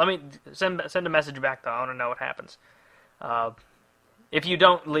there. Let me send a message back, though. I want to know what happens. If you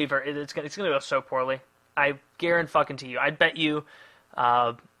don't leave her, it's gonna go so poorly. I guarantee you. I bet you,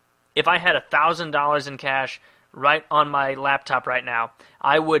 if I had $1,000 in cash right on my laptop right now,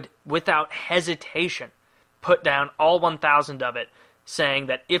 I would, without hesitation, put down all 1,000 of it, saying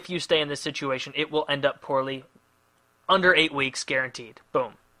that if you stay in this situation, it will end up poorly. Under 8 weeks, guaranteed.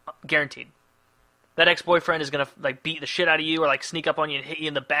 Boom, guaranteed. That ex-boyfriend is going to beat the shit out of you, or sneak up on you and hit you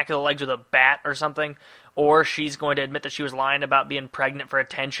in the back of the legs with a bat or something. Or she's going to admit that she was lying about being pregnant for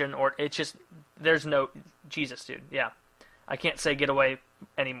attention. Or it's just, there's no... Jesus, dude. Yeah. I can't say get away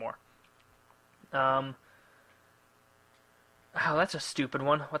anymore. Oh, that's a stupid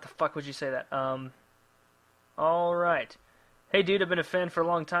one. What the fuck would you say that? Alright. Hey, dude, I've been a fan for a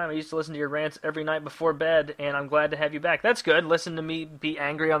long time. I used to listen to your rants every night before bed, and I'm glad to have you back. That's good. Listen to me be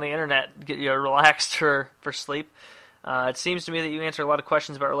angry on the internet, get you relaxed for sleep. It seems to me that you answer a lot of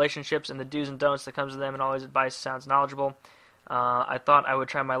questions about relationships and the do's and don'ts that comes to them, and all his advice sounds knowledgeable. I thought I would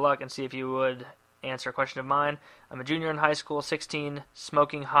try my luck and see if you would answer a question of mine. I'm a junior in high school, 16,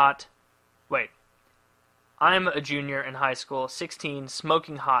 smoking hot. Wait. I'm a junior in high school, 16,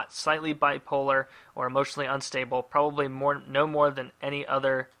 smoking hot, slightly bipolar or emotionally unstable, probably no more than any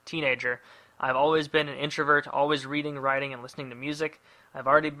other teenager. I've always been an introvert, always reading, writing, and listening to music. I've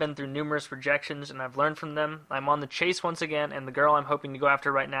already been through numerous rejections, and I've learned from them. I'm on the chase once again, and the girl I'm hoping to go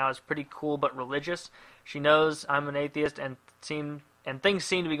after right now is pretty cool but religious. She knows I'm an atheist, and things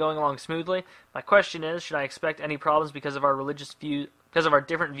seem to be going along smoothly. My question is, should I expect any problems because of our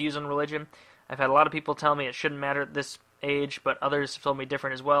different views on religion? I've had a lot of people tell me it shouldn't matter at this age, but others have told me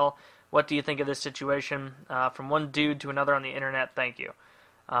different as well. What do you think of this situation? From one dude to another on the internet, thank you.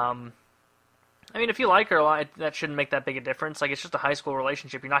 If you like her a lot, that shouldn't make that big a difference. It's just a high school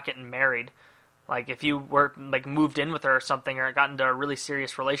relationship. You're not getting married. If you were, moved in with her or something, or got into a really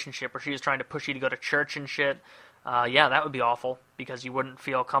serious relationship where she was trying to push you to go to church and shit, yeah, that would be awful, because you wouldn't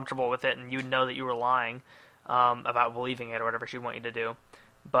feel comfortable with it, and you'd know that you were lying about believing it or whatever she'd want you to do.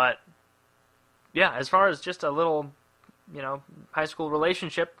 But... yeah, as far as just a little, high school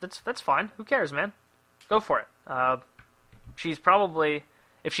relationship, that's fine. Who cares, man? Go for it. She's probably,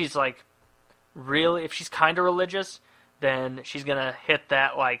 if she's kind of religious, then she's gonna hit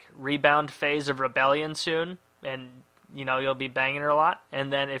that rebound phase of rebellion soon, and you'll be banging her a lot.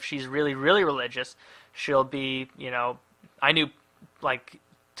 And then if she's really, really religious, she'll be, I knew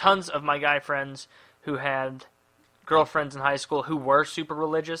tons of my guy friends who had girlfriends in high school who were super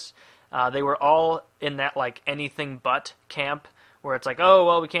religious. They were all in that anything but camp, where it's oh,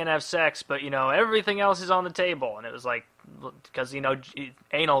 well, we can't have sex, but everything else is on the table. And it was because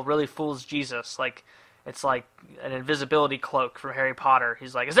anal really fools Jesus. It's like an invisibility cloak from Harry Potter.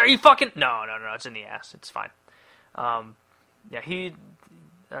 He's is there you fucking no, it's in the ass. It's fine. Yeah,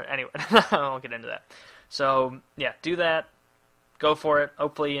 anyway, I won't get into that. So yeah, do that. Go for it.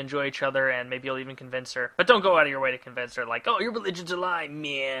 Hopefully you enjoy each other, and maybe you'll even convince her. But don't go out of your way to convince her, oh, your religion's a lie,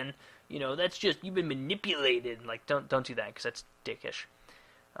 man. That's just, you've been manipulated. Don't do that, because that's dickish.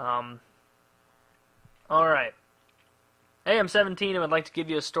 Alright. Hey, I'm 17 and would like to give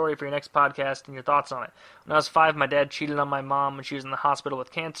you a story for your next podcast and your thoughts on it. When I was 5, my dad cheated on my mom when she was in the hospital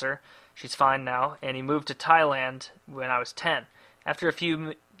with cancer. She's fine now, and he moved to Thailand when I was 10. After a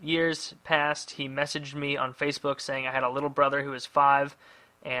few years passed, he messaged me on Facebook saying I had a little brother who was 5,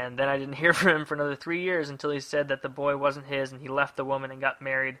 and then I didn't hear from him for another 3 years until he said that the boy wasn't his, and he left the woman and got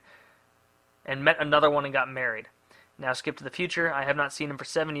married, and met another one and got married. Now skip to the future. I have not seen him for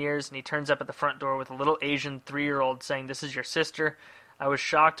 7 years, and he turns up at the front door with a little Asian 3-year-old saying, "This is your sister." I was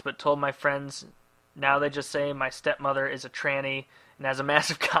shocked, but told my friends. Now they just say my stepmother is a tranny and has a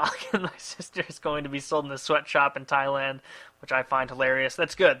massive cock, and my sister is going to be sold in a sweatshop in Thailand, which I find hilarious.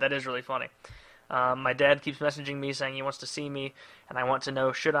 That's good. That is really funny. My dad keeps messaging me saying he wants to see me, and I want to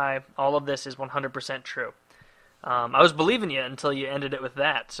know, should I? All of this is 100% true. I was believing you until you ended it with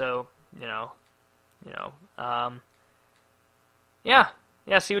that, so,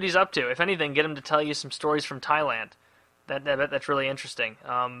 Yeah, see what he's up to. If anything, get him to tell you some stories from Thailand. That's really interesting.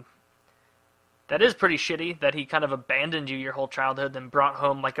 That is pretty shitty that he kind of abandoned you your whole childhood, then brought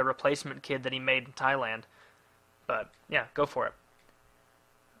home like a replacement kid that he made in Thailand. But, yeah, go for it.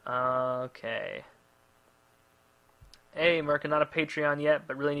 Okay. Hey, Murka, not a Patreon yet,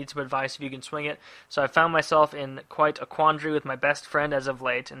 but really need some advice if you can swing it. So I found myself in quite a quandary with my best friend as of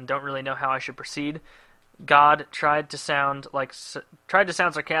late, and don't really know how I should proceed. God tried to sound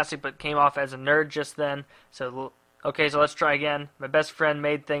sarcastic, but came off as a nerd just then. So let's try again. My best friend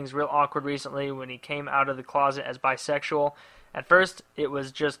made things real awkward recently when he came out of the closet as bisexual. At first, it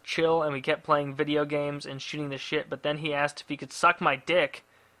was just chill, and we kept playing video games and shooting the shit. But then he asked if he could suck my dick,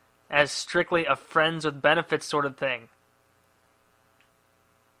 as strictly a friends with benefits sort of thing.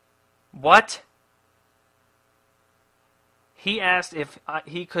 What? He asked if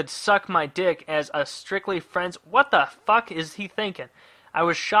he could suck my dick as a strictly friends... What the fuck is he thinking? I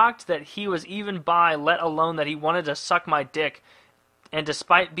was shocked that he was even bi, let alone that he wanted to suck my dick. And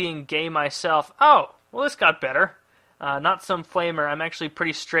despite being gay myself... Oh, well, this got better. Not some flamer. I'm actually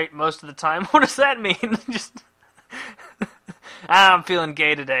pretty straight most of the time. What does that mean? Just... I'm feeling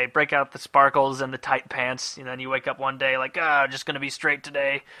gay today. Break out the sparkles and the tight pants. And then you wake up one day like, just going to be straight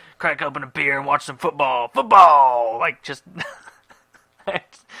today. Crack open a beer and watch some football. Football! Like, just...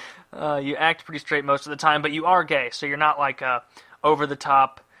 you act pretty straight most of the time, but you are gay. So you're not like a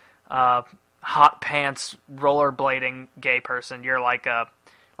over-the-top, hot pants, rollerblading gay person. You're like a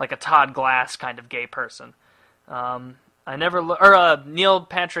Todd Glass kind of gay person. Neil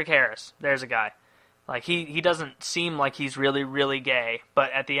Patrick Harris. There's a guy. Like, he doesn't seem like he's really, really gay,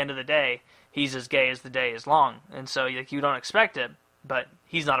 but at the end of the day, he's as gay as the day is long. And so you don't expect it, but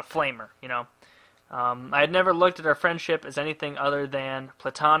he's not a flamer, you know. I had never looked at our friendship as anything other than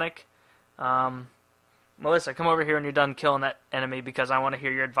platonic. Melissa, come over here when you're done killing that enemy, because I want to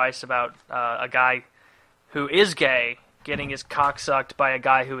hear your advice about a guy who is gay getting his cock sucked by a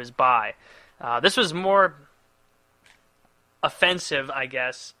guy who is bi. This was more offensive, I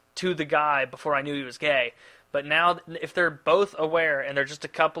guess, to the guy before I knew he was gay. But now, if they're both aware and they're just a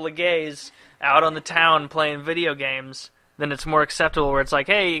couple of gays out on the town playing video games, then it's more acceptable, where it's like,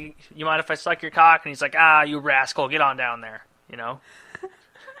 hey, you mind if I suck your cock? And he's like, you rascal, get on down there, you know?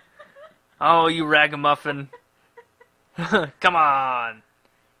 Oh, you ragamuffin. Come on.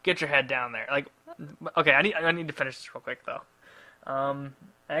 Get your head down there. Like, okay, I need to finish this real quick, though. I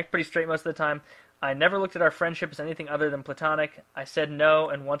act pretty straight most of the time. I never looked at our friendship as anything other than platonic. I said no,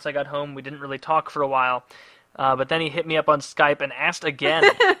 and once I got home, we didn't really talk for a while. But then he hit me up on Skype and asked again.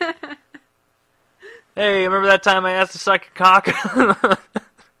 Hey, remember that time I asked to suck your cock?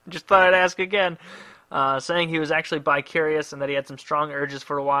 Just thought I'd ask again. Saying he was actually bi-curious and that he had some strong urges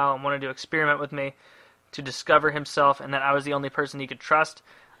for a while and wanted to experiment with me to discover himself, and that I was the only person he could trust.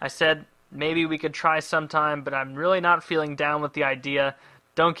 I said maybe we could try sometime, but I'm really not feeling down with the idea.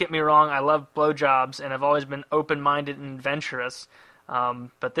 Don't get me wrong, I love blowjobs, and I've always been open-minded and adventurous.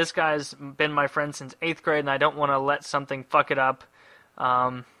 But this guy's been my friend since 8th grade, and I don't want to let something fuck it up.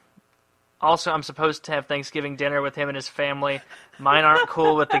 Also, I'm supposed to have Thanksgiving dinner with him and his family. Mine aren't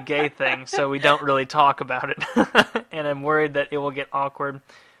cool with the gay thing, so we don't really talk about it. And I'm worried that it will get awkward.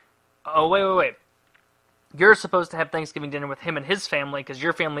 Oh, wait. You're supposed to have Thanksgiving dinner with him and his family, because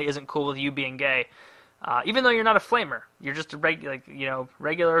your family isn't cool with you being gay. Even though you're not a flamer, you're just a regular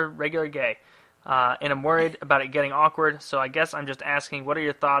gay. And I'm worried about it getting awkward, so I guess I'm just asking, what are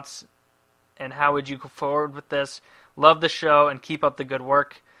your thoughts, and how would you go forward with this? Love the show, and keep up the good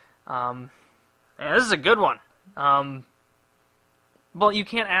work. This is a good one. Well, you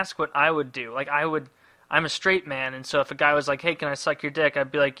can't ask what I would do. Like, I'm a straight man, and so if a guy was like, hey, can I suck your dick?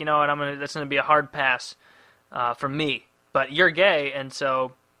 I'd be like, you know what, that's gonna be a hard pass, for me. But you're gay, and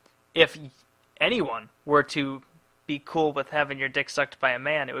so if anyone were to be cool with having your dick sucked by a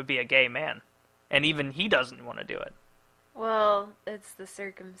man, it would be a gay man. And even he doesn't want to do it. Well, it's the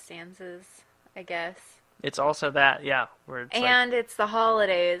circumstances, I guess. It's also that, yeah. Where it's the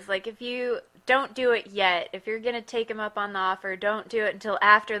holidays. Like, if you don't do it yet, if you're going to take him up on the offer, don't do it until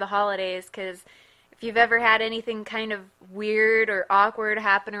after the holidays, because if you've ever had anything kind of weird or awkward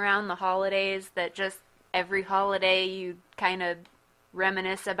happen around the holidays that just every holiday you kind of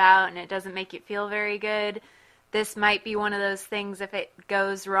reminisce about and it doesn't make you feel very good, this might be one of those things if it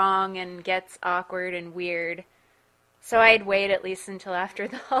goes wrong and gets awkward and weird. So I'd wait at least until after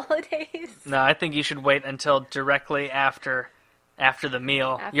the holidays. No, I think you should wait until directly after the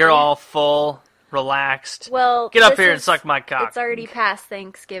meal. After? You're all full, relaxed. Well, get up here and suck my cock. It's already past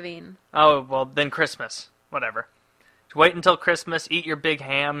Thanksgiving. Oh, well, then Christmas. Whatever. Wait until Christmas, eat your big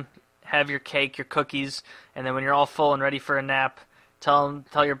ham, have your cake, your cookies, and then when you're all full and ready for a nap, tell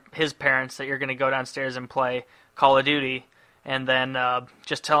his parents that you're going to go downstairs and play Call of Duty, and then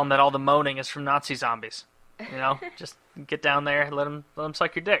just tell them that all the moaning is from Nazi zombies. You know, just get down there, let them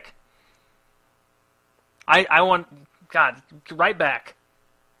suck your dick. I want, God, right back.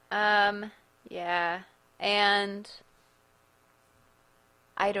 Yeah, and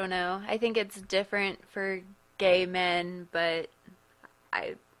I don't know. I think it's different for gay men, but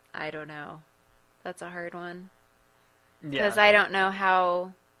I don't know. That's a hard one. Because I don't know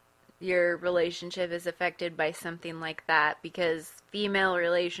how your relationship is affected by something like that, because female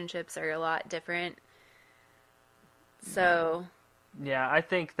relationships are a lot different. So, yeah, I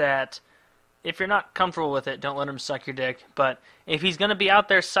think that if you're not comfortable with it, don't let him suck your dick. But if he's going to be out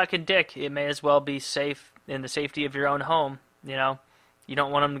there sucking dick, it may as well be safe in the safety of your own home. You know, you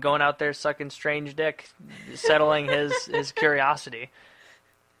don't want him going out there sucking strange dick, settling his curiosity.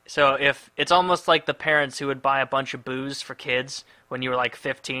 So if it's almost like the parents who would buy a bunch of booze for kids when you were like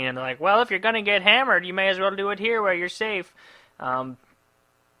 15, and they're like, well, if you're going to get hammered, you may as well do it here where you're safe.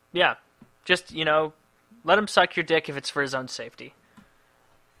 Yeah, just, you know, let him suck your dick if it's for his own safety.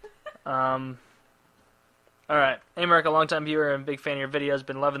 Alright. Hey, Mark, a long-time viewer and big fan of your videos.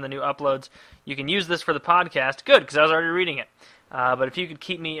 Been loving the new uploads. You can use this for the podcast. Good, because I was already reading it. But if you could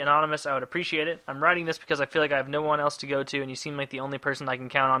keep me anonymous, I would appreciate it. I'm writing this because I feel like I have no one else to go to, and you seem like the only person I can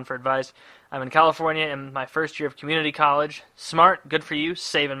count on for advice. I'm in California in my first year of community college. Smart, good for you,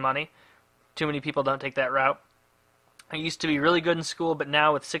 saving money. Too many people don't take that route. I used to be really good in school, but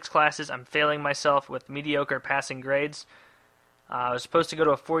now with 6 classes, I'm failing myself with mediocre passing grades. I was supposed to go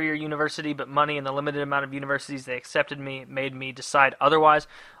to a 4-year university, but money and the limited amount of universities they accepted me made me decide otherwise.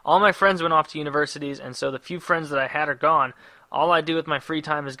 All my friends went off to universities, and so the few friends that I had are gone. All I do with my free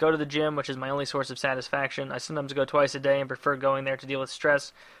time is go to the gym, which is my only source of satisfaction. I sometimes go twice a day and prefer going there to deal with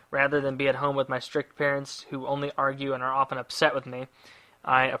stress rather than be at home with my strict parents who only argue and are often upset with me.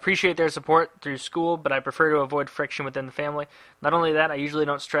 I appreciate their support through school, but I prefer to avoid friction within the family. Not only that, I usually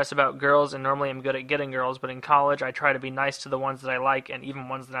don't stress about girls, and normally I'm good at getting girls, but in college I try to be nice to the ones that I like, and even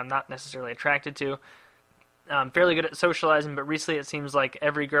ones that I'm not necessarily attracted to. I'm fairly good at socializing, but recently it seems like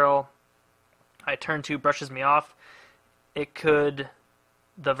every girl I turn to brushes me off. It could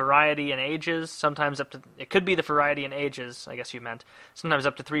the variety in ages, sometimes up to, it could be the variety in ages, I guess you meant, sometimes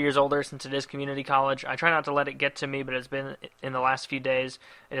up to 3 years older since it is community college. I try not to let it get to me, but it's been in the last few days.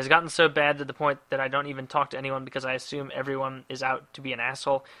 It has gotten so bad to the point that I don't even talk to anyone because I assume everyone is out to be an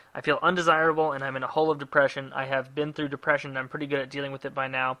asshole. I feel undesirable and I'm in a hole of depression. I have been through depression and I'm pretty good at dealing with it by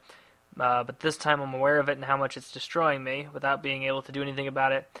now, but this time I'm aware of it and how much it's destroying me without being able to do anything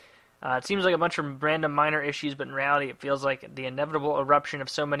about it. It seems like a bunch of random minor issues, but in reality it feels like the inevitable eruption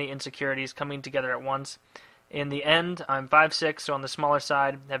of so many insecurities coming together at once. In the end, I'm 5'6", so on the smaller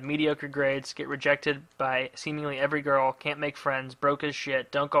side, have mediocre grades, get rejected by seemingly every girl, can't make friends, broke as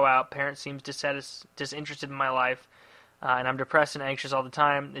shit, don't go out, parents seem disinterested in my life, and I'm depressed and anxious all the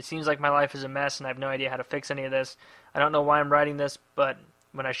time. It seems like my life is a mess, and I have no idea how to fix any of this. I don't know why I'm writing this, but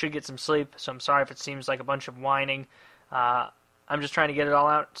when I should get some sleep, so I'm sorry if it seems like a bunch of whining. I'm just trying to get it all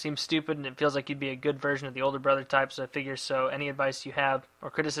out. It seems stupid, and it feels like you'd be a good version of the older brother type, so I figure any advice you have or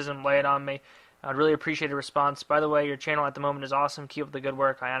criticism, lay it on me. I'd really appreciate a response. By the way, your channel at the moment is awesome. Keep up the good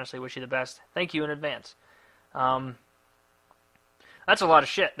work. I honestly wish you the best. Thank you in advance. That's a lot of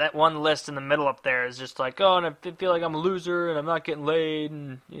shit. That one list in the middle up there is just like, oh, and I feel like I'm a loser, and I'm not getting laid,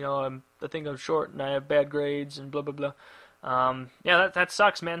 and, you know, I think I'm short, and I have bad grades, and blah, blah, blah. Yeah, that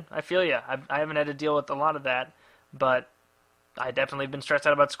sucks, man. I feel you. I haven't had to deal with a lot of that, but I definitely been stressed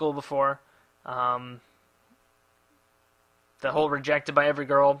out about school before. The whole rejected by every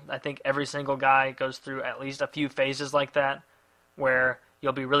girl, I think every single guy goes through at least a few phases like that, where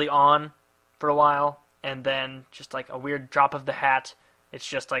you'll be really on for a while, and then just like a weird drop of the hat, it's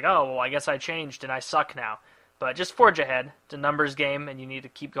just like, oh, well, I guess I changed and I suck now. But just forge ahead. It's a numbers game, and you need to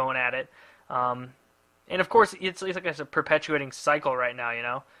keep going at it. And of course, it's like a perpetuating cycle right now, you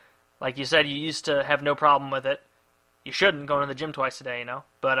know? Like you said, you used to have no problem with it. You shouldn't, going to the gym twice a day, you know?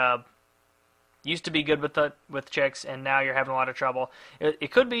 But used to be good with chicks, and now you're having a lot of trouble. It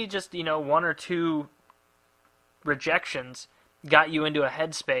could be just, you know, 1 or 2 rejections got you into a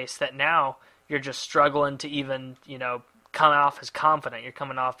headspace that now you're just struggling to even, you know, come off as confident. You're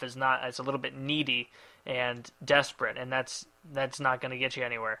coming off as a little bit needy and desperate, and that's not going to get you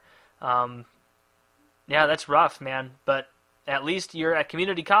anywhere. Yeah, that's rough, man, but at least you're at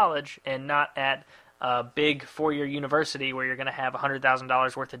community college and not at a big 4-year university where you're going to have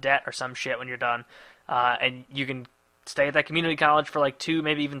 $100,000 worth of debt or some shit when you're done, and you can stay at that community college for like 2,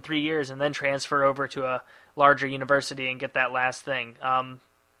 maybe even 3 years, and then transfer over to a larger university and get that last thing. And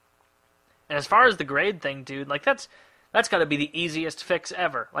as far as the grade thing, dude, like that's got to be the easiest fix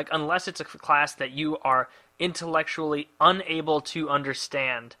ever. Like, unless it's a class that you are intellectually unable to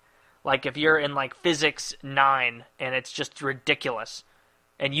understand. Like, if you're in, like, Physics 9, and it's just ridiculous,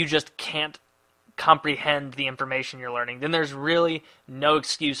 and you just can't comprehend the information you're learning, then there's really no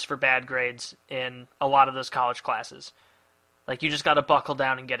excuse for bad grades in a lot of those college classes. Like, you just got to buckle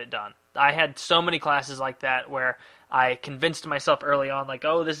down and get it done. I had so many classes like that where I convinced myself early on, like,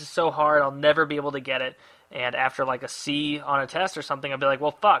 oh, this is so hard, I'll never be able to get it. And after, like, a C on a test or something, I'd be like,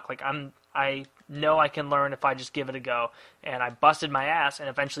 well, fuck, like, I know I can learn if I just give it a go. And I busted my ass and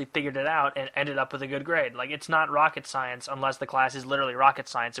eventually figured it out and ended up with a good grade. Like, it's not rocket science unless the class is literally rocket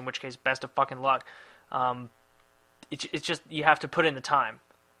science, in which case, best of fucking luck. It's just, you have to put in the time.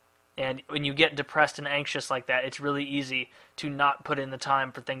 And when you get depressed and anxious like that, it's really easy to not put in the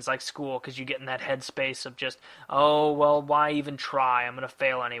time for things like school, because you get in that headspace of just, oh, well, why even try? I'm going to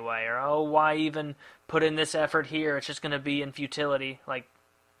fail anyway. Or, oh, why even put in this effort here? It's just going to be in futility. Like,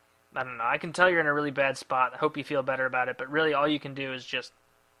 I don't know. I can tell you're in a really bad spot. I hope you feel better about it. But really, all you can do is just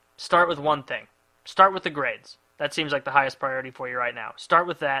start with one thing. Start with the grades. That seems like the highest priority for you right now. Start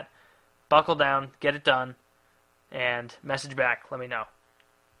with that. Buckle down. Get it done. And message back. Let me know.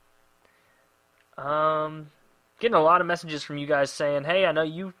 Getting a lot of messages from you guys saying, hey, I know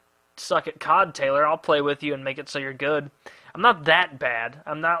you suck at COD, Taylor. I'll play with you and make it so you're good. I'm not that bad.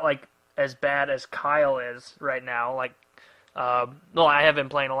 I'm not, like, as bad as Kyle is right now. Like, well, I have been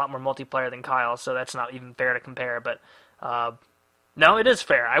playing a lot more multiplayer than Kyle, so that's not even fair to compare. But, no, it is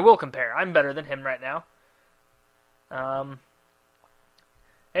fair. I will compare. I'm better than him right now.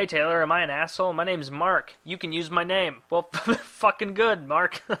 Hey, Taylor, am I an asshole? My name's Mark. You can use my name. Well, fucking good,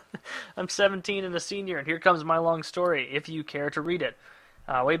 Mark. I'm 17 and a senior, and here comes my long story, if you care to read it.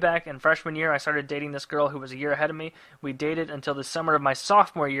 Way back in freshman year, I started dating this girl who was a year ahead of me. We dated until the summer of my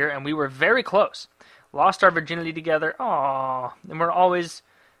sophomore year, and we were very close. Lost our virginity together. Aww. And we're always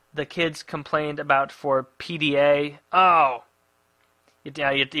the kids complained about for PDA. Oh.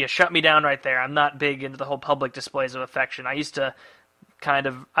 You shut me down right there. I'm not big into the whole public displays of affection. I used to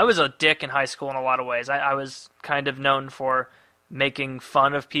I was a dick in high school in a lot of ways. I was kind of known for making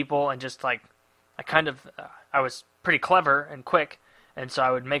fun of people and just like, I was pretty clever and quick, and so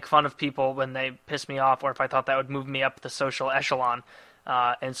I would make fun of people when they pissed me off or if I thought that would move me up the social echelon.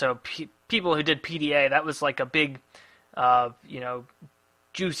 And so people who did PDA, that was like a big,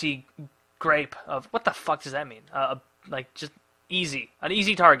 juicy grape of, what the fuck does that mean? Like just an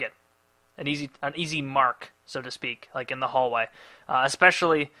easy target. An easy mark, so to speak, like in the hallway.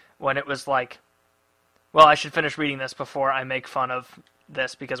 Especially when it was like, well, I should finish reading this before I make fun of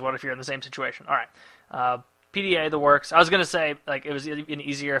this, because what if you're in the same situation? All right. PDA, the works. I was going to say, like, it was even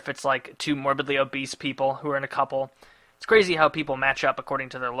easier if it's like 2 morbidly obese people who are in a couple. It's crazy how people match up according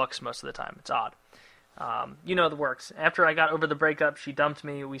to their looks most of the time. It's odd. The works. After I got over the breakup, she dumped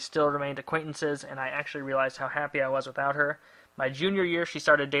me. We still remained acquaintances, and I actually realized how happy I was without her. My junior year, she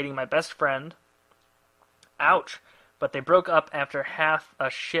started dating my best friend. Ouch. But they broke up after half a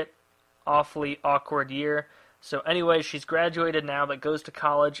shit, awfully awkward year. So anyway, she's graduated now, but goes to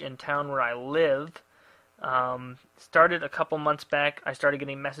college in town where I live. Started a couple months back. I started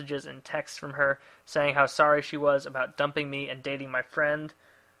getting messages and texts from her saying how sorry she was about dumping me and dating my friend.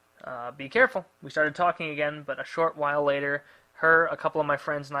 Be careful. We started talking again, but a short while later, her, a couple of my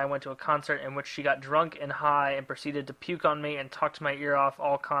friends, and I went to a concert in which she got drunk and high and proceeded to puke on me and talked my ear off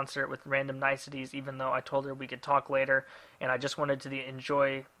all concert with random niceties, even though I told her we could talk later, and I just wanted to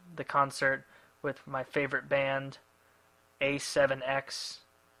enjoy the concert with my favorite band, A7X.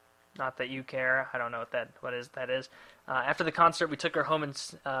 Not that you care. I don't know what that is. After the concert, we took her home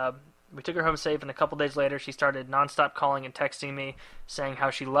safe, and a couple days later, she started nonstop calling and texting me, saying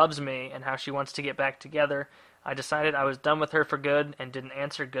how she loves me and how she wants to get back together. I decided I was done with her for good and didn't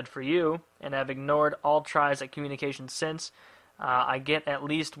answer. Good for you. And I've ignored all tries at communication since. I get at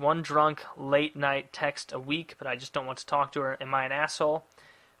least one drunk, late-night text a week, but I just don't want to talk to her. Am I an asshole?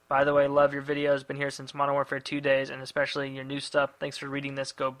 By the way, love your videos. Been here since Modern Warfare 2 days, and especially your new stuff. Thanks for reading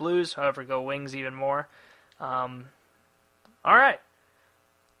this. Go Blues. However, go Wings even more. Alright.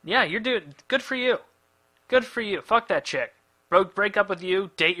 Yeah, you're doing... Good for you. Good for you. Fuck that chick. Break up with you,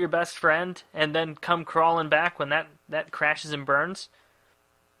 date your best friend, and then come crawling back when that crashes and burns.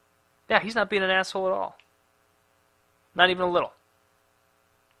 Yeah, he's not being an asshole at all. Not even a little.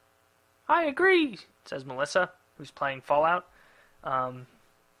 I agree, says Melissa, who's playing Fallout. Let's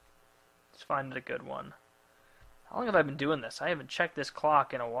find a good one. How long have I been doing this? I haven't checked this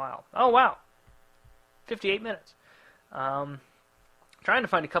clock in a while. Oh, wow. 58 minutes. Trying to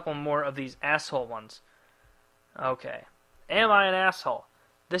find a couple more of these asshole ones. Okay. Am I an asshole?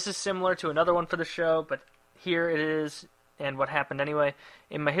 This is similar to another one for the show, but here it is, and what happened anyway.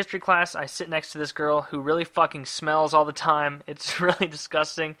 In my history class, I sit next to this girl who really fucking smells all the time. It's really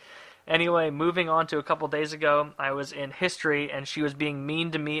disgusting. Anyway, moving on to a couple days ago, I was in history, and she was being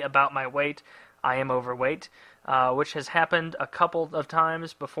mean to me about my weight. I am overweight, which has happened a couple of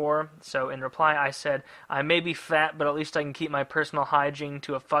times before. So in reply, I said, I may be fat, but at least I can keep my personal hygiene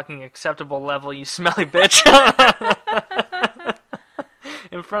to a fucking acceptable level, you smelly bitch.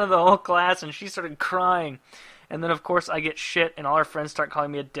 In front of the whole class, and she started crying. And then, of course, I get shit, and all her friends start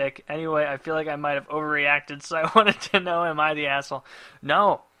calling me a dick. Anyway, I feel like I might have overreacted, so I wanted to know, am I the asshole?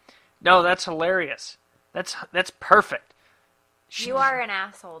 No, that's hilarious. That's perfect. You are an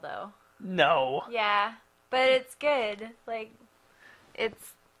asshole, though. No. Yeah, but it's good. Like,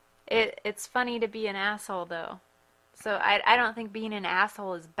 it's funny to be an asshole, though. So I don't think being an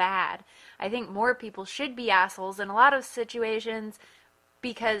asshole is bad. I think more people should be assholes in a lot of situations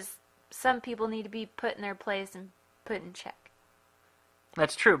because some people need to be put in their place and put in check.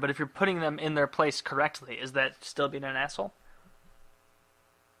 That's true, but if you're putting them in their place correctly, is that still being an asshole?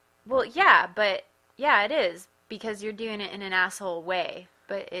 Well, yeah, it is, because you're doing it in an asshole way.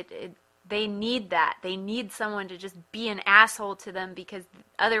 But they need that. They need someone to just be an asshole to them, because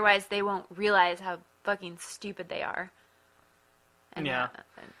otherwise they won't realize how fucking stupid they are. And yeah.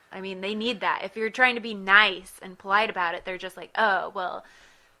 I mean, they need that. If you're trying to be nice and polite about it, they're just like, oh, well,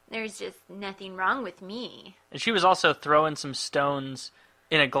 there's just nothing wrong with me. And she was also throwing some stones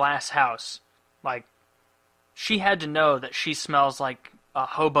in a glass house. Like, she had to know that she smells like a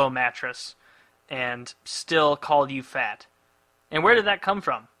hobo mattress and still called you fat. And where did that come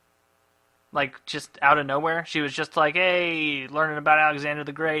from? Like, just out of nowhere? She was just like, hey, learning about Alexander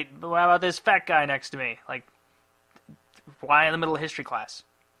the Great, but what about this fat guy next to me? Like, why in the middle of history class?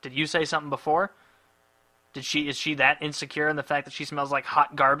 Did you say something before? Is she that insecure in the fact that she smells like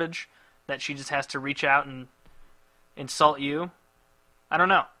hot garbage that she just has to reach out and insult you? I don't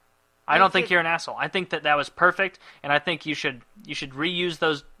know. I don't think you're an asshole. I think that was perfect, and I think you should reuse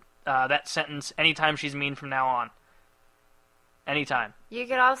those that sentence anytime she's mean from now on. Anytime. You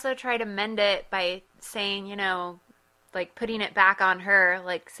could also try to mend it by saying, like putting it back on her,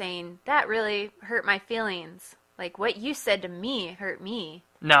 like saying, that really hurt my feelings. Like, what you said to me hurt me.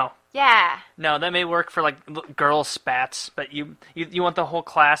 No. Yeah. No, that may work for, like, girl spats, but you want the whole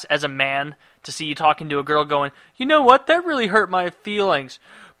class as a man to see you talking to a girl going, you know what, that really hurt my feelings.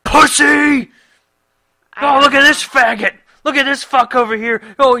 Pussy! Oh, look at this faggot! Look at this fuck over here!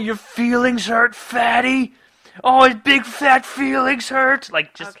 Oh, your feelings hurt, fatty! Oh, his big fat feelings hurt!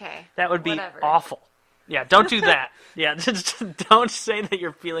 Like, just, okay. That would be awful. Yeah, don't do that. Yeah, just don't say that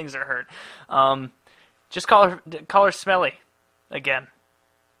your feelings are hurt. Just call her smelly again.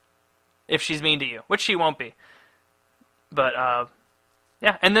 If she's mean to you, which she won't be. But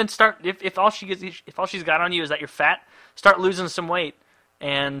yeah, and then start if all she's got on you is that you're fat, start losing some weight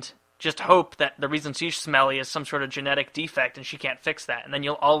and just hope that the reason she's smelly is some sort of genetic defect and she can't fix that, and then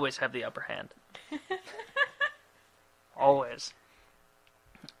you'll always have the upper hand. Always.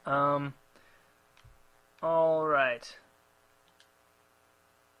 All right.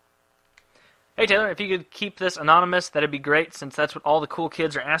 Hey Taylor, if you could keep this anonymous, that'd be great, since that's what all the cool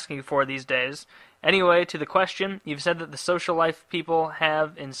kids are asking for these days. Anyway, to the question, you've said that the social life people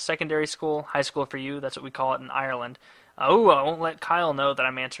have in secondary school, high school for you, that's what we call it in Ireland. I won't let Kyle know that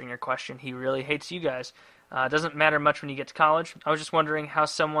I'm answering your question. He really hates you guys. Doesn't matter much when you get to college. I was just wondering how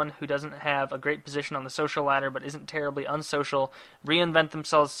someone who doesn't have a great position on the social ladder but isn't terribly unsocial reinvent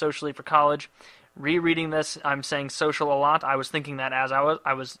themselves socially for college. Rereading this, I'm saying social a lot. I was thinking that as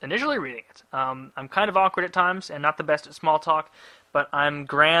I was initially reading it. I'm kind of awkward at times and not the best at small talk, but I'm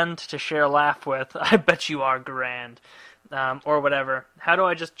grand to share a laugh with. I bet you are grand. or whatever. How do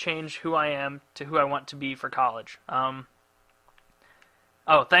I just change who I am to who I want to be for college?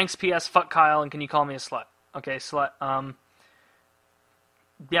 Oh, thanks, P.S. Fuck Kyle, and can you call me a slut? Okay, slut.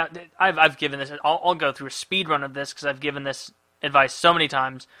 Yeah, I've given this. I'll go through a speed run of this because I've given this advice so many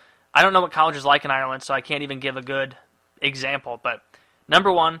times. I don't know what college is like in Ireland, so I can't even give a good example. But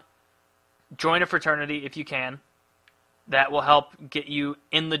number one, join a fraternity if you can. That will help get you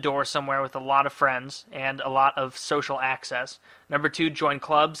in the door somewhere with a lot of friends and a lot of social access. Number two, join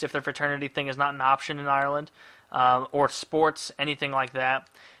clubs if the fraternity thing is not an option in Ireland, or sports, anything like that.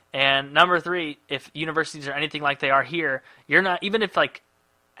 And number three, if universities are anything like they are here, you're not, even if like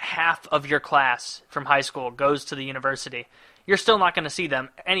half of your class from high school goes to the university, you're still not going to see them,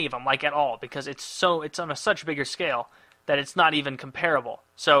 any of them, like at all, because it's on a such bigger scale that it's not even comparable.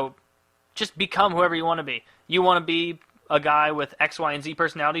 So just become whoever you want to be. You want to be a guy with X, Y, and Z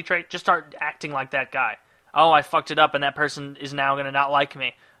personality trait, just start acting like that guy. Oh, I fucked it up, and that person is now going to not like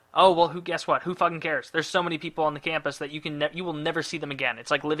me. Oh, well, guess what? Who fucking cares? There's so many people on the campus that you will never see them again.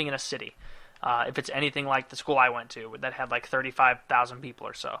 It's like living in a city. If it's anything like the school I went to, that had like 35,000 people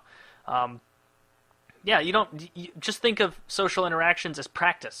or so. Yeah, you just think of social interactions as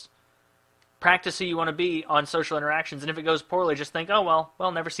practice. Practice who you want to be on social interactions, and if it goes poorly, just think, oh, well,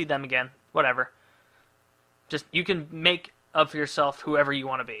 I'll never see them again. Whatever. Just, you can make of yourself whoever you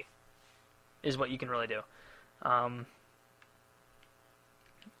want to be, is what you can really do.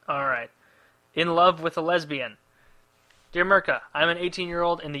 Alright. In love with a lesbian. Dear Murka, I'm an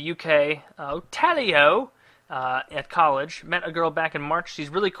 18-year-old in the UK, tally-ho, at college. Met a girl back in March. She's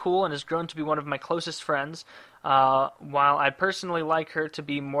really cool and has grown to be one of my closest friends, while I personally like her to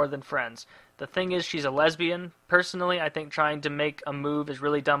be more than friends. The thing is, she's a lesbian. Personally, I think trying to make a move is a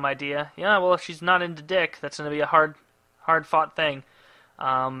really dumb idea. Yeah, well, if she's not into dick, that's going to be a hard-fought thing.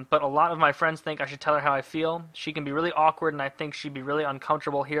 But a lot of my friends think I should tell her how I feel. She can be really awkward, and I think she'd be really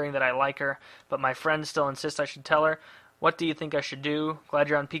uncomfortable hearing that I like her. But my friends still insist I should tell her. What do you think I should do? Glad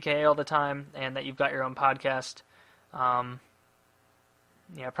you're on PKA all the time, and that you've got your own podcast.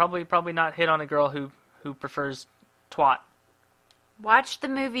 Yeah, probably not hit on a girl who prefers twat. Watch the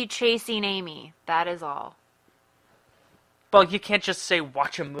movie Chasing Amy. That is all. Well, you can't just say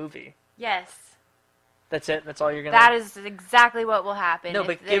watch a movie. Yes. That's it? That's all you're going to... That is exactly what will happen. No,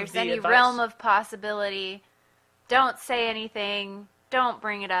 but if there's any advice. realm of possibility, don't say anything. Don't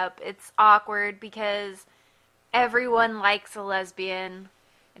bring it up. It's awkward because everyone likes a lesbian.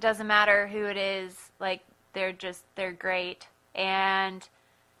 It doesn't matter who it is. Like, they're great. And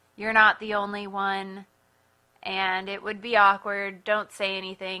you're not the only one. And it would be awkward. Don't say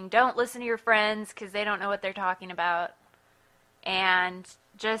anything. Don't listen to your friends because they don't know what they're talking about. And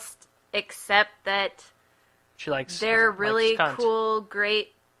just accept that they're a really cool,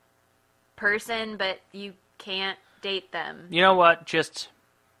 great person, but you can't date them. You know what? Just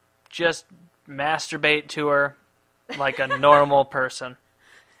masturbate to her like a normal person.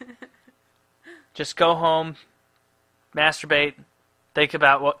 Just go home, masturbate, think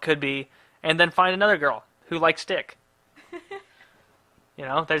about what could be, and then find another girl who likes dick. You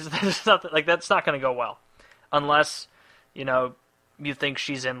know, there's nothing like that's not going to go well, unless you think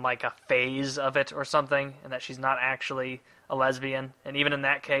she's in like a phase of it or something, and that she's not actually a lesbian. And even in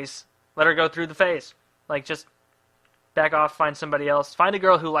that case, let her go through the phase. Like, just back off, find somebody else, find a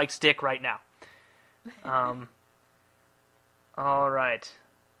girl who likes dick right now. All right.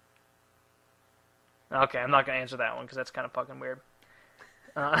 Okay, I'm not going to answer that one because that's kind of fucking weird.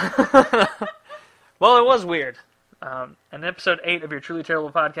 Well, it was weird. In episode 8 of your Truly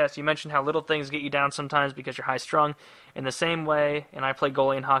Terrible podcast, you mentioned how little things get you down sometimes because you're high-strung. In the same way, and I play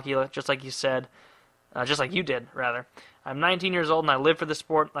goalie in hockey, just like you said, just like you did, rather. I'm 19 years old and I live for the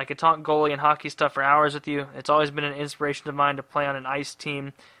sport. I could talk goalie and hockey stuff for hours with you. It's always been an inspiration of mine to play on an ice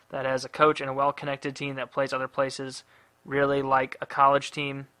team that has a coach and a well-connected team that plays other places, really like a college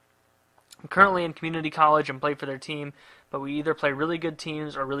team. I'm currently in community college and play for their team, but we either play really good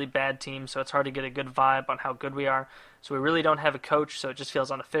teams or really bad teams, so it's hard to get a good vibe on how good we are. So we really don't have a coach, so it just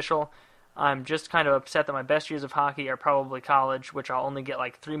feels unofficial. I'm just kind of upset that my best years of hockey are probably college, which I'll only get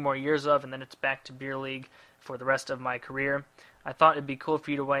like 3 more years of, and then it's back to beer league for the rest of my career. I thought it'd be cool for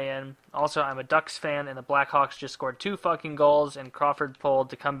you to weigh in. Also, I'm a Ducks fan, and the Blackhawks just scored 2 fucking goals, and Crawford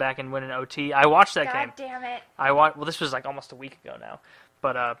pulled to come back and win an OT. I watched that game. God damn it. Well, this was like almost a week ago now.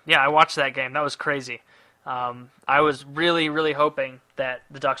 But, yeah, I watched that game. That was crazy. I was really, really hoping that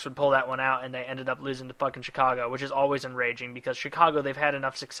the Ducks would pull that one out, and they ended up losing to fucking Chicago, which is always enraging, because Chicago, they've had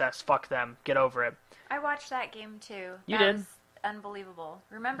enough success. Fuck them. Get over it. I watched that game, too. You did? unbelievable.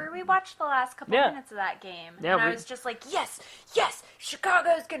 Remember, we watched the last couple minutes of that game, and I was just like, yes,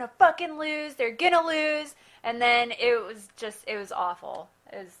 Chicago's gonna fucking lose. They're gonna lose. And then it was awful.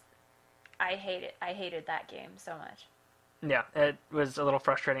 I hated that game so much. Yeah, it was a little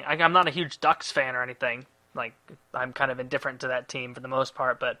frustrating. I'm not a huge Ducks fan or anything. Like, I'm kind of indifferent to that team for the most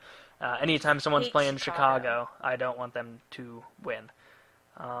part, but anytime someone's playing Chicago, I don't want them to win.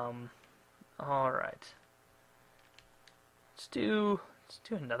 All right. Let's do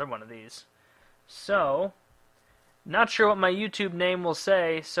another one of these. So, not sure what my YouTube name will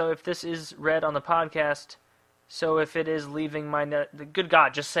say, so if this is read on the podcast, so if it is leaving my good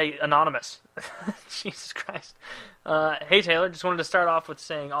God, just say anonymous. Jesus Christ. Hey Taylor, just wanted to start off with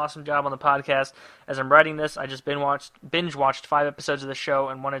saying awesome job on the podcast. As I'm writing this, I just binge watched 5 episodes of the show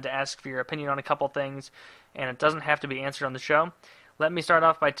and wanted to ask for your opinion on a couple things, and it doesn't have to be answered on the show. Let me start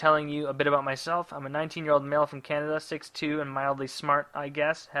off by telling you a bit about myself. I'm a 19-year-old male from Canada, 6'2", and mildly smart, I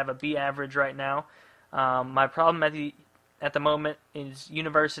guess. Have a B average right now. My problem at the moment is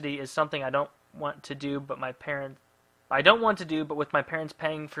university is something I don't want to do, but with my parents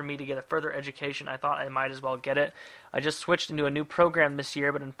paying for me to get a further education, I thought I might as well get it. I just switched into a new program this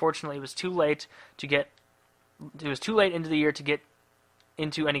year, but unfortunately it was too late into the year to get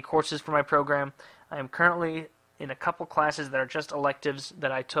into any courses for my program. I am currently in a couple classes that are just electives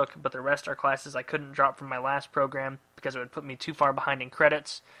that I took, but the rest are classes I couldn't drop from my last program because it would put me too far behind in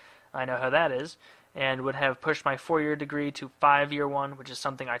credits. I know how that is. And would have pushed my 4-year degree to 5-year one, which is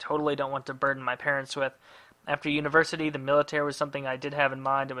something I totally don't want to burden my parents with. After university, the military was something I did have in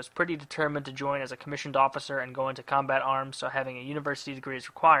mind and was pretty determined to join as a commissioned officer and go into combat arms, so having a university degree is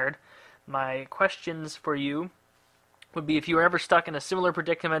required. My questions for you would be if you were ever stuck in a similar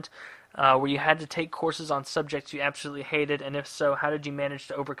predicament where you had to take courses on subjects you absolutely hated, and if so, how did you manage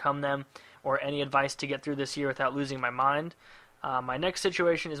to overcome them, or any advice to get through this year without losing my mind? My next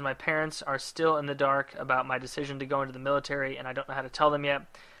situation is my parents are still in the dark about my decision to go into the military, and I don't know how to tell them yet.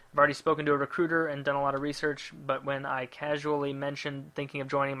 I've already spoken to a recruiter and done a lot of research, but when I casually mentioned thinking of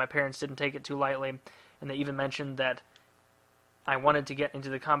joining, my parents didn't take it too lightly, and they even mentioned that I wanted to get into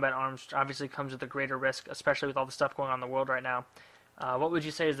the combat arms, which obviously comes with a greater risk, especially with all the stuff going on in the world right now. What would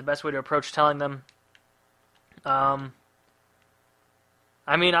you say is the best way to approach telling them? I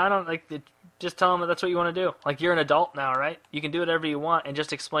mean, I don't just tell them that that's what you want to do. Like, you're an adult now, right? You can do whatever you want, and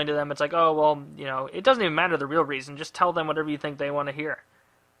just explain to them. It's like, oh, well, it doesn't even matter the real reason. Just tell them whatever you think they want to hear.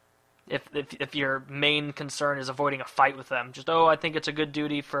 If your main concern is avoiding a fight with them, just, I think it's a good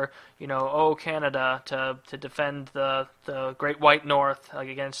duty for, Canada to defend the Great White North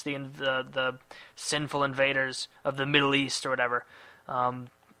against the sinful invaders of the Middle East or whatever.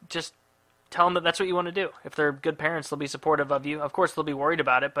 Just tell them that that's what you want to do. If they're good parents, they'll be supportive of you. Of course, they'll be worried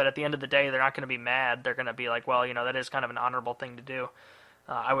about it, but at the end of the day, they're not going to be mad. They're going to be like, well, that is kind of an honorable thing to do,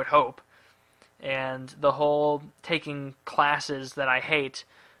 I would hope. And the whole taking classes that I hate,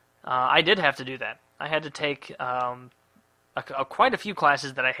 I did have to do that. I had to take quite a few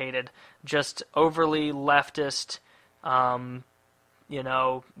classes that I hated, just overly leftist,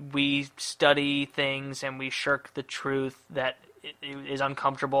 we study things and we shirk the truth that is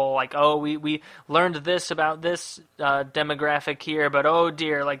uncomfortable, like, we learned this about this demographic here, but oh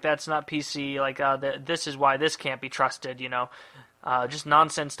dear, that's not PC, this is why this can't be trusted, just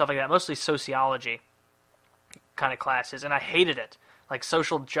nonsense stuff like that, mostly sociology kind of classes, and I hated it, like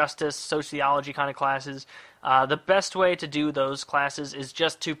social justice, sociology kind of classes. The best way to do those classes is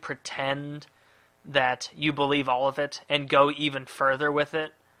just to pretend that you believe all of it and go even further with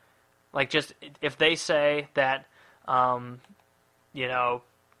it. Like, just, if they say that,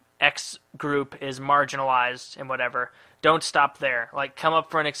 X group is marginalized and whatever, don't stop there. Like, come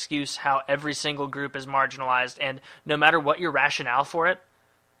up for an excuse how every single group is marginalized, and no matter what your rationale for it,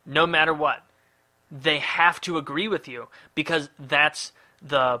 no matter what, they have to agree with you, because that's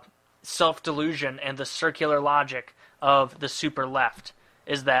the self-delusion and the circular logic of the super left,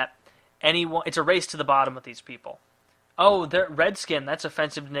 is that it's a race to the bottom with these people. Oh, they're redskin, that's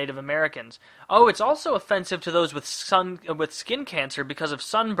offensive to Native Americans. Oh, it's also offensive to those with skin cancer because of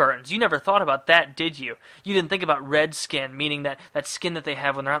sunburns. You never thought about that, did you? You didn't think about red skin, meaning that skin that they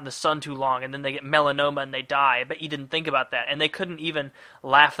have when they're out in the sun too long, and then they get melanoma and they die. I bet you didn't think about that. And they couldn't even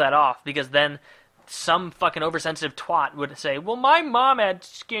laugh that off, because then some fucking oversensitive twat would say, well, my mom had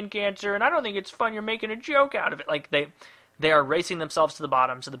skin cancer, and I don't think it's fun you're making a joke out of it. Like, they are racing themselves to the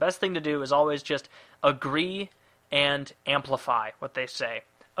bottom. So the best thing to do is always just agree and amplify what they say.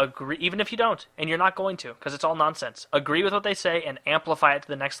 Agree, even if you don't, and you're not going to, because it's all nonsense. Agree with what they say and amplify it to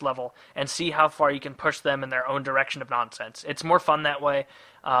the next level, and see how far you can push them in their own direction of nonsense. It's more fun that way.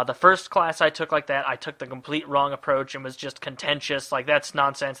 The first class I took like that, I took the complete wrong approach and was just contentious. Like, that's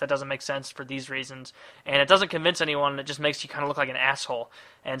nonsense. That doesn't make sense for these reasons. And it doesn't convince anyone. It just makes you kind of look like an asshole.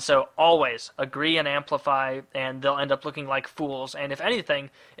 And so always agree and amplify, and they'll end up looking like fools. And if anything,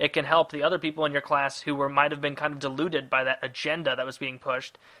 it can help the other people in your class who might have been kind of deluded by that agenda that was being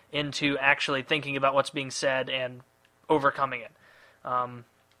pushed into actually thinking about what's being said and overcoming it.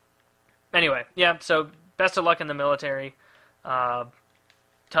 Anyway, yeah, so best of luck in the military.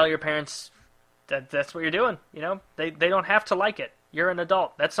 Tell your parents that that's what you're doing. You know, they don't have to like it. You're an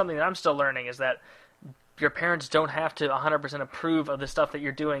adult. That's something that I'm still learning, is that your parents don't have to 100% approve of the stuff that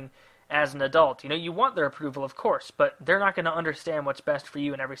you're doing as an adult. You know, you want their approval, of course, but they're not going to understand what's best for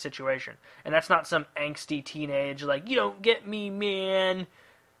you in every situation. And that's not some angsty teenage, like, you don't get me, man.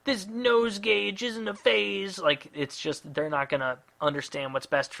 This nose gauge isn't a phase. Like, it's just, they're not going to understand what's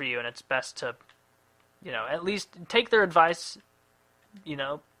best for you, and it's best to, you know, at least take their advice, you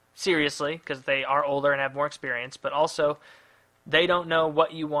know, seriously, because they are older and have more experience, but also they don't know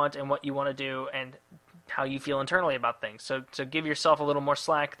what you want and what you want to do and how you feel internally about things. So give yourself a little more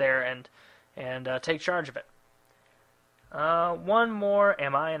slack there and take charge of it. One more,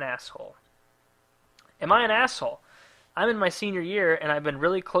 am I an asshole? Am I an asshole? I'm in my senior year, and I've been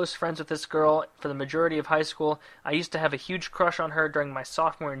really close friends with this girl for the majority of high school. I used to have a huge crush on her during my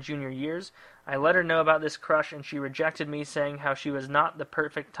sophomore and junior years. I let her know about this crush, and she rejected me, saying how she was not the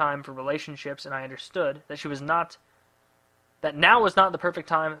perfect time for relationships, and I understood that now was not the perfect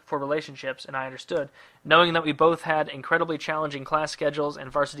time for relationships, and I understood. Knowing that we both had incredibly challenging class schedules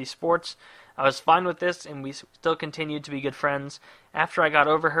and varsity sports, I was fine with this, and we still continued to be good friends. After I got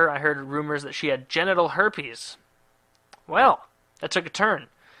over her, I heard rumors that she had genital herpes. Well, that took a turn.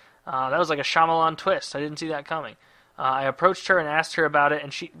 That was like a Shyamalan twist. I didn't see that coming. I approached her and asked her about it,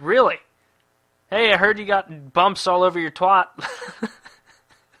 and she, really? Hey, I heard you got bumps all over your twat.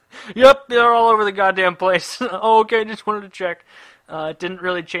 Yep, they're all over the goddamn place. Oh, okay, just wanted to check. It didn't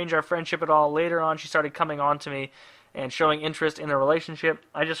really change our friendship at all. Later on, she started coming on to me and showing interest in the relationship.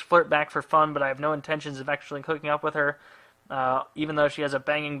 I just flirt back for fun, but I have no intentions of actually hooking up with her, even though she has a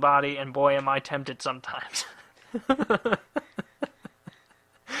banging body, and boy, am I tempted sometimes.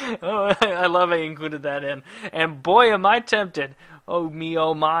 Oh, I love I included that in. And boy, am I tempted. Oh, me,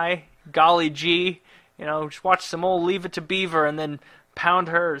 oh, my. Golly gee. You know, just watch some old Leave It to Beaver and then pound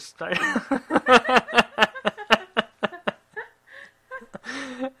hers. Am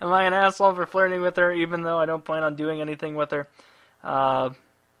I an asshole for flirting with her, even though I don't plan on doing anything with her? A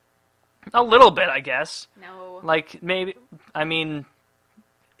little bit, I guess. No. Like, maybe, I mean,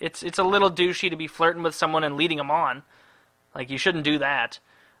 it's a little douchey to be flirting with someone and leading them on. Like, you shouldn't do that.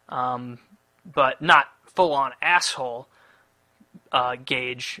 But not full-on asshole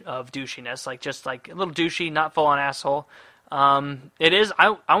gauge of douchiness. Like, just like a little douchey, not full-on asshole. It is, I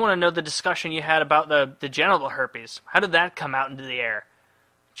want to know the discussion you had about the genital herpes. How did that come out into the air?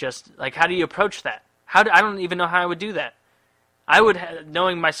 Just, like, how do you approach that? I don't even know how I would do that.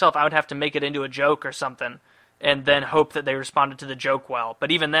 Knowing myself, I would have to make it into a joke or something, and then hope that they responded to the joke well.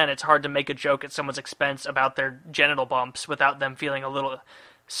 But even then, it's hard to make a joke at someone's expense about their genital bumps without them feeling a little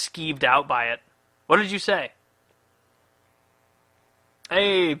skeeved out by it. What did you say?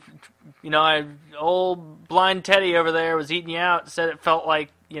 Hey, you know, old blind Teddy over there was eating you out, said it felt like,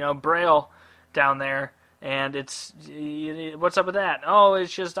 you know, Braille down there, and what's up with that? Oh,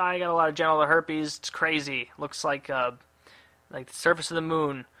 it's just, I got a lot of genital herpes, it's crazy, looks like the surface of the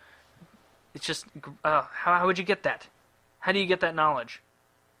moon. It's just, how would you get that? How do you get that knowledge?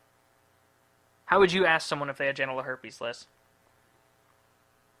 How would you ask someone if they had genital herpes, Liz?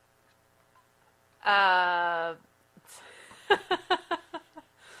 I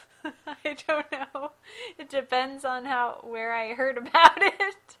don't know. It depends on where I heard about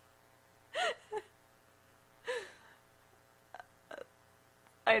it.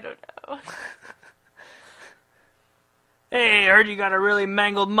 I don't know. Hey, I heard you got a really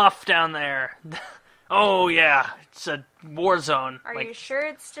mangled muff down there. Oh, yeah, it's a war zone. Are you sure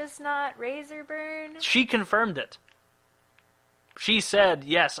it's just not razor burn? She confirmed it. She said,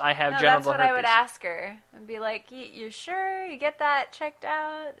 yes, I have genital herpes. That's what I would ask her. I'd be like, you sure? You get that checked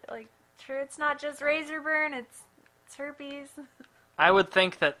out? Like, sure it's not just razor burn, it's herpes? I would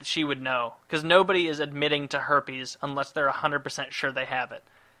think that she would know, because nobody is admitting to herpes unless they're 100% sure they have it.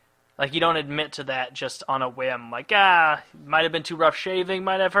 Like, you don't admit to that just on a whim. Like, might have been too rough shaving,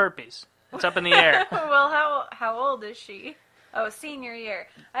 might have herpes. It's up in the air. Well, how old is she? Oh, senior year.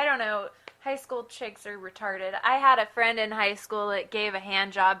 I don't know. High school chicks are retarded. I had a friend in high school that gave a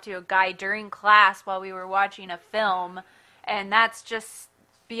hand job to a guy during class while we were watching a film, and that's just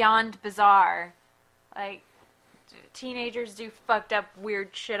beyond bizarre. Like, teenagers do fucked up weird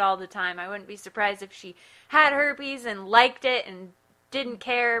shit all the time. I wouldn't be surprised if she had herpes and liked it and didn't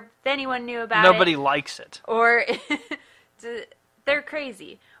care if anyone knew about it. Nobody likes it. Or they're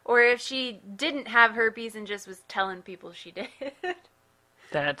crazy. Or if she didn't have herpes and just was telling people she did.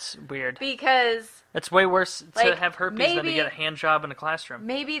 That's weird. Because it's way worse to like, have herpes than to get a hand job in a classroom.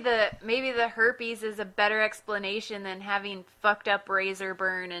 Maybe the herpes is a better explanation than having fucked up razor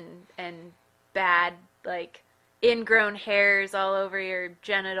burn and bad like ingrown hairs all over your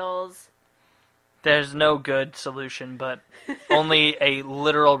genitals. There's no good solution, but only a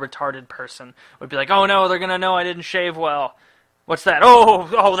literal retarded person would be like, "Oh no, they're gonna know I didn't shave well. What's that?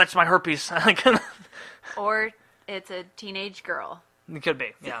 Oh, that's my herpes." Or it's a teenage girl. It could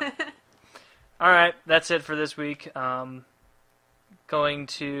be, yeah. All right, that's it for this week. Going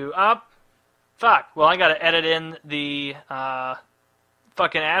to fuck. Well, I gotta edit in the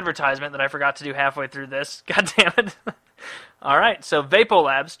fucking advertisement that I forgot to do halfway through this. God damn it. All right, so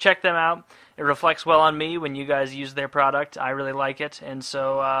Vapolabs, check them out. It reflects well on me when you guys use their product. I really like it, and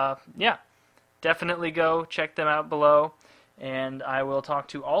so yeah, definitely go check them out below. And I will talk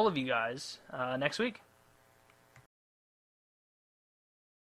to all of you guys next week.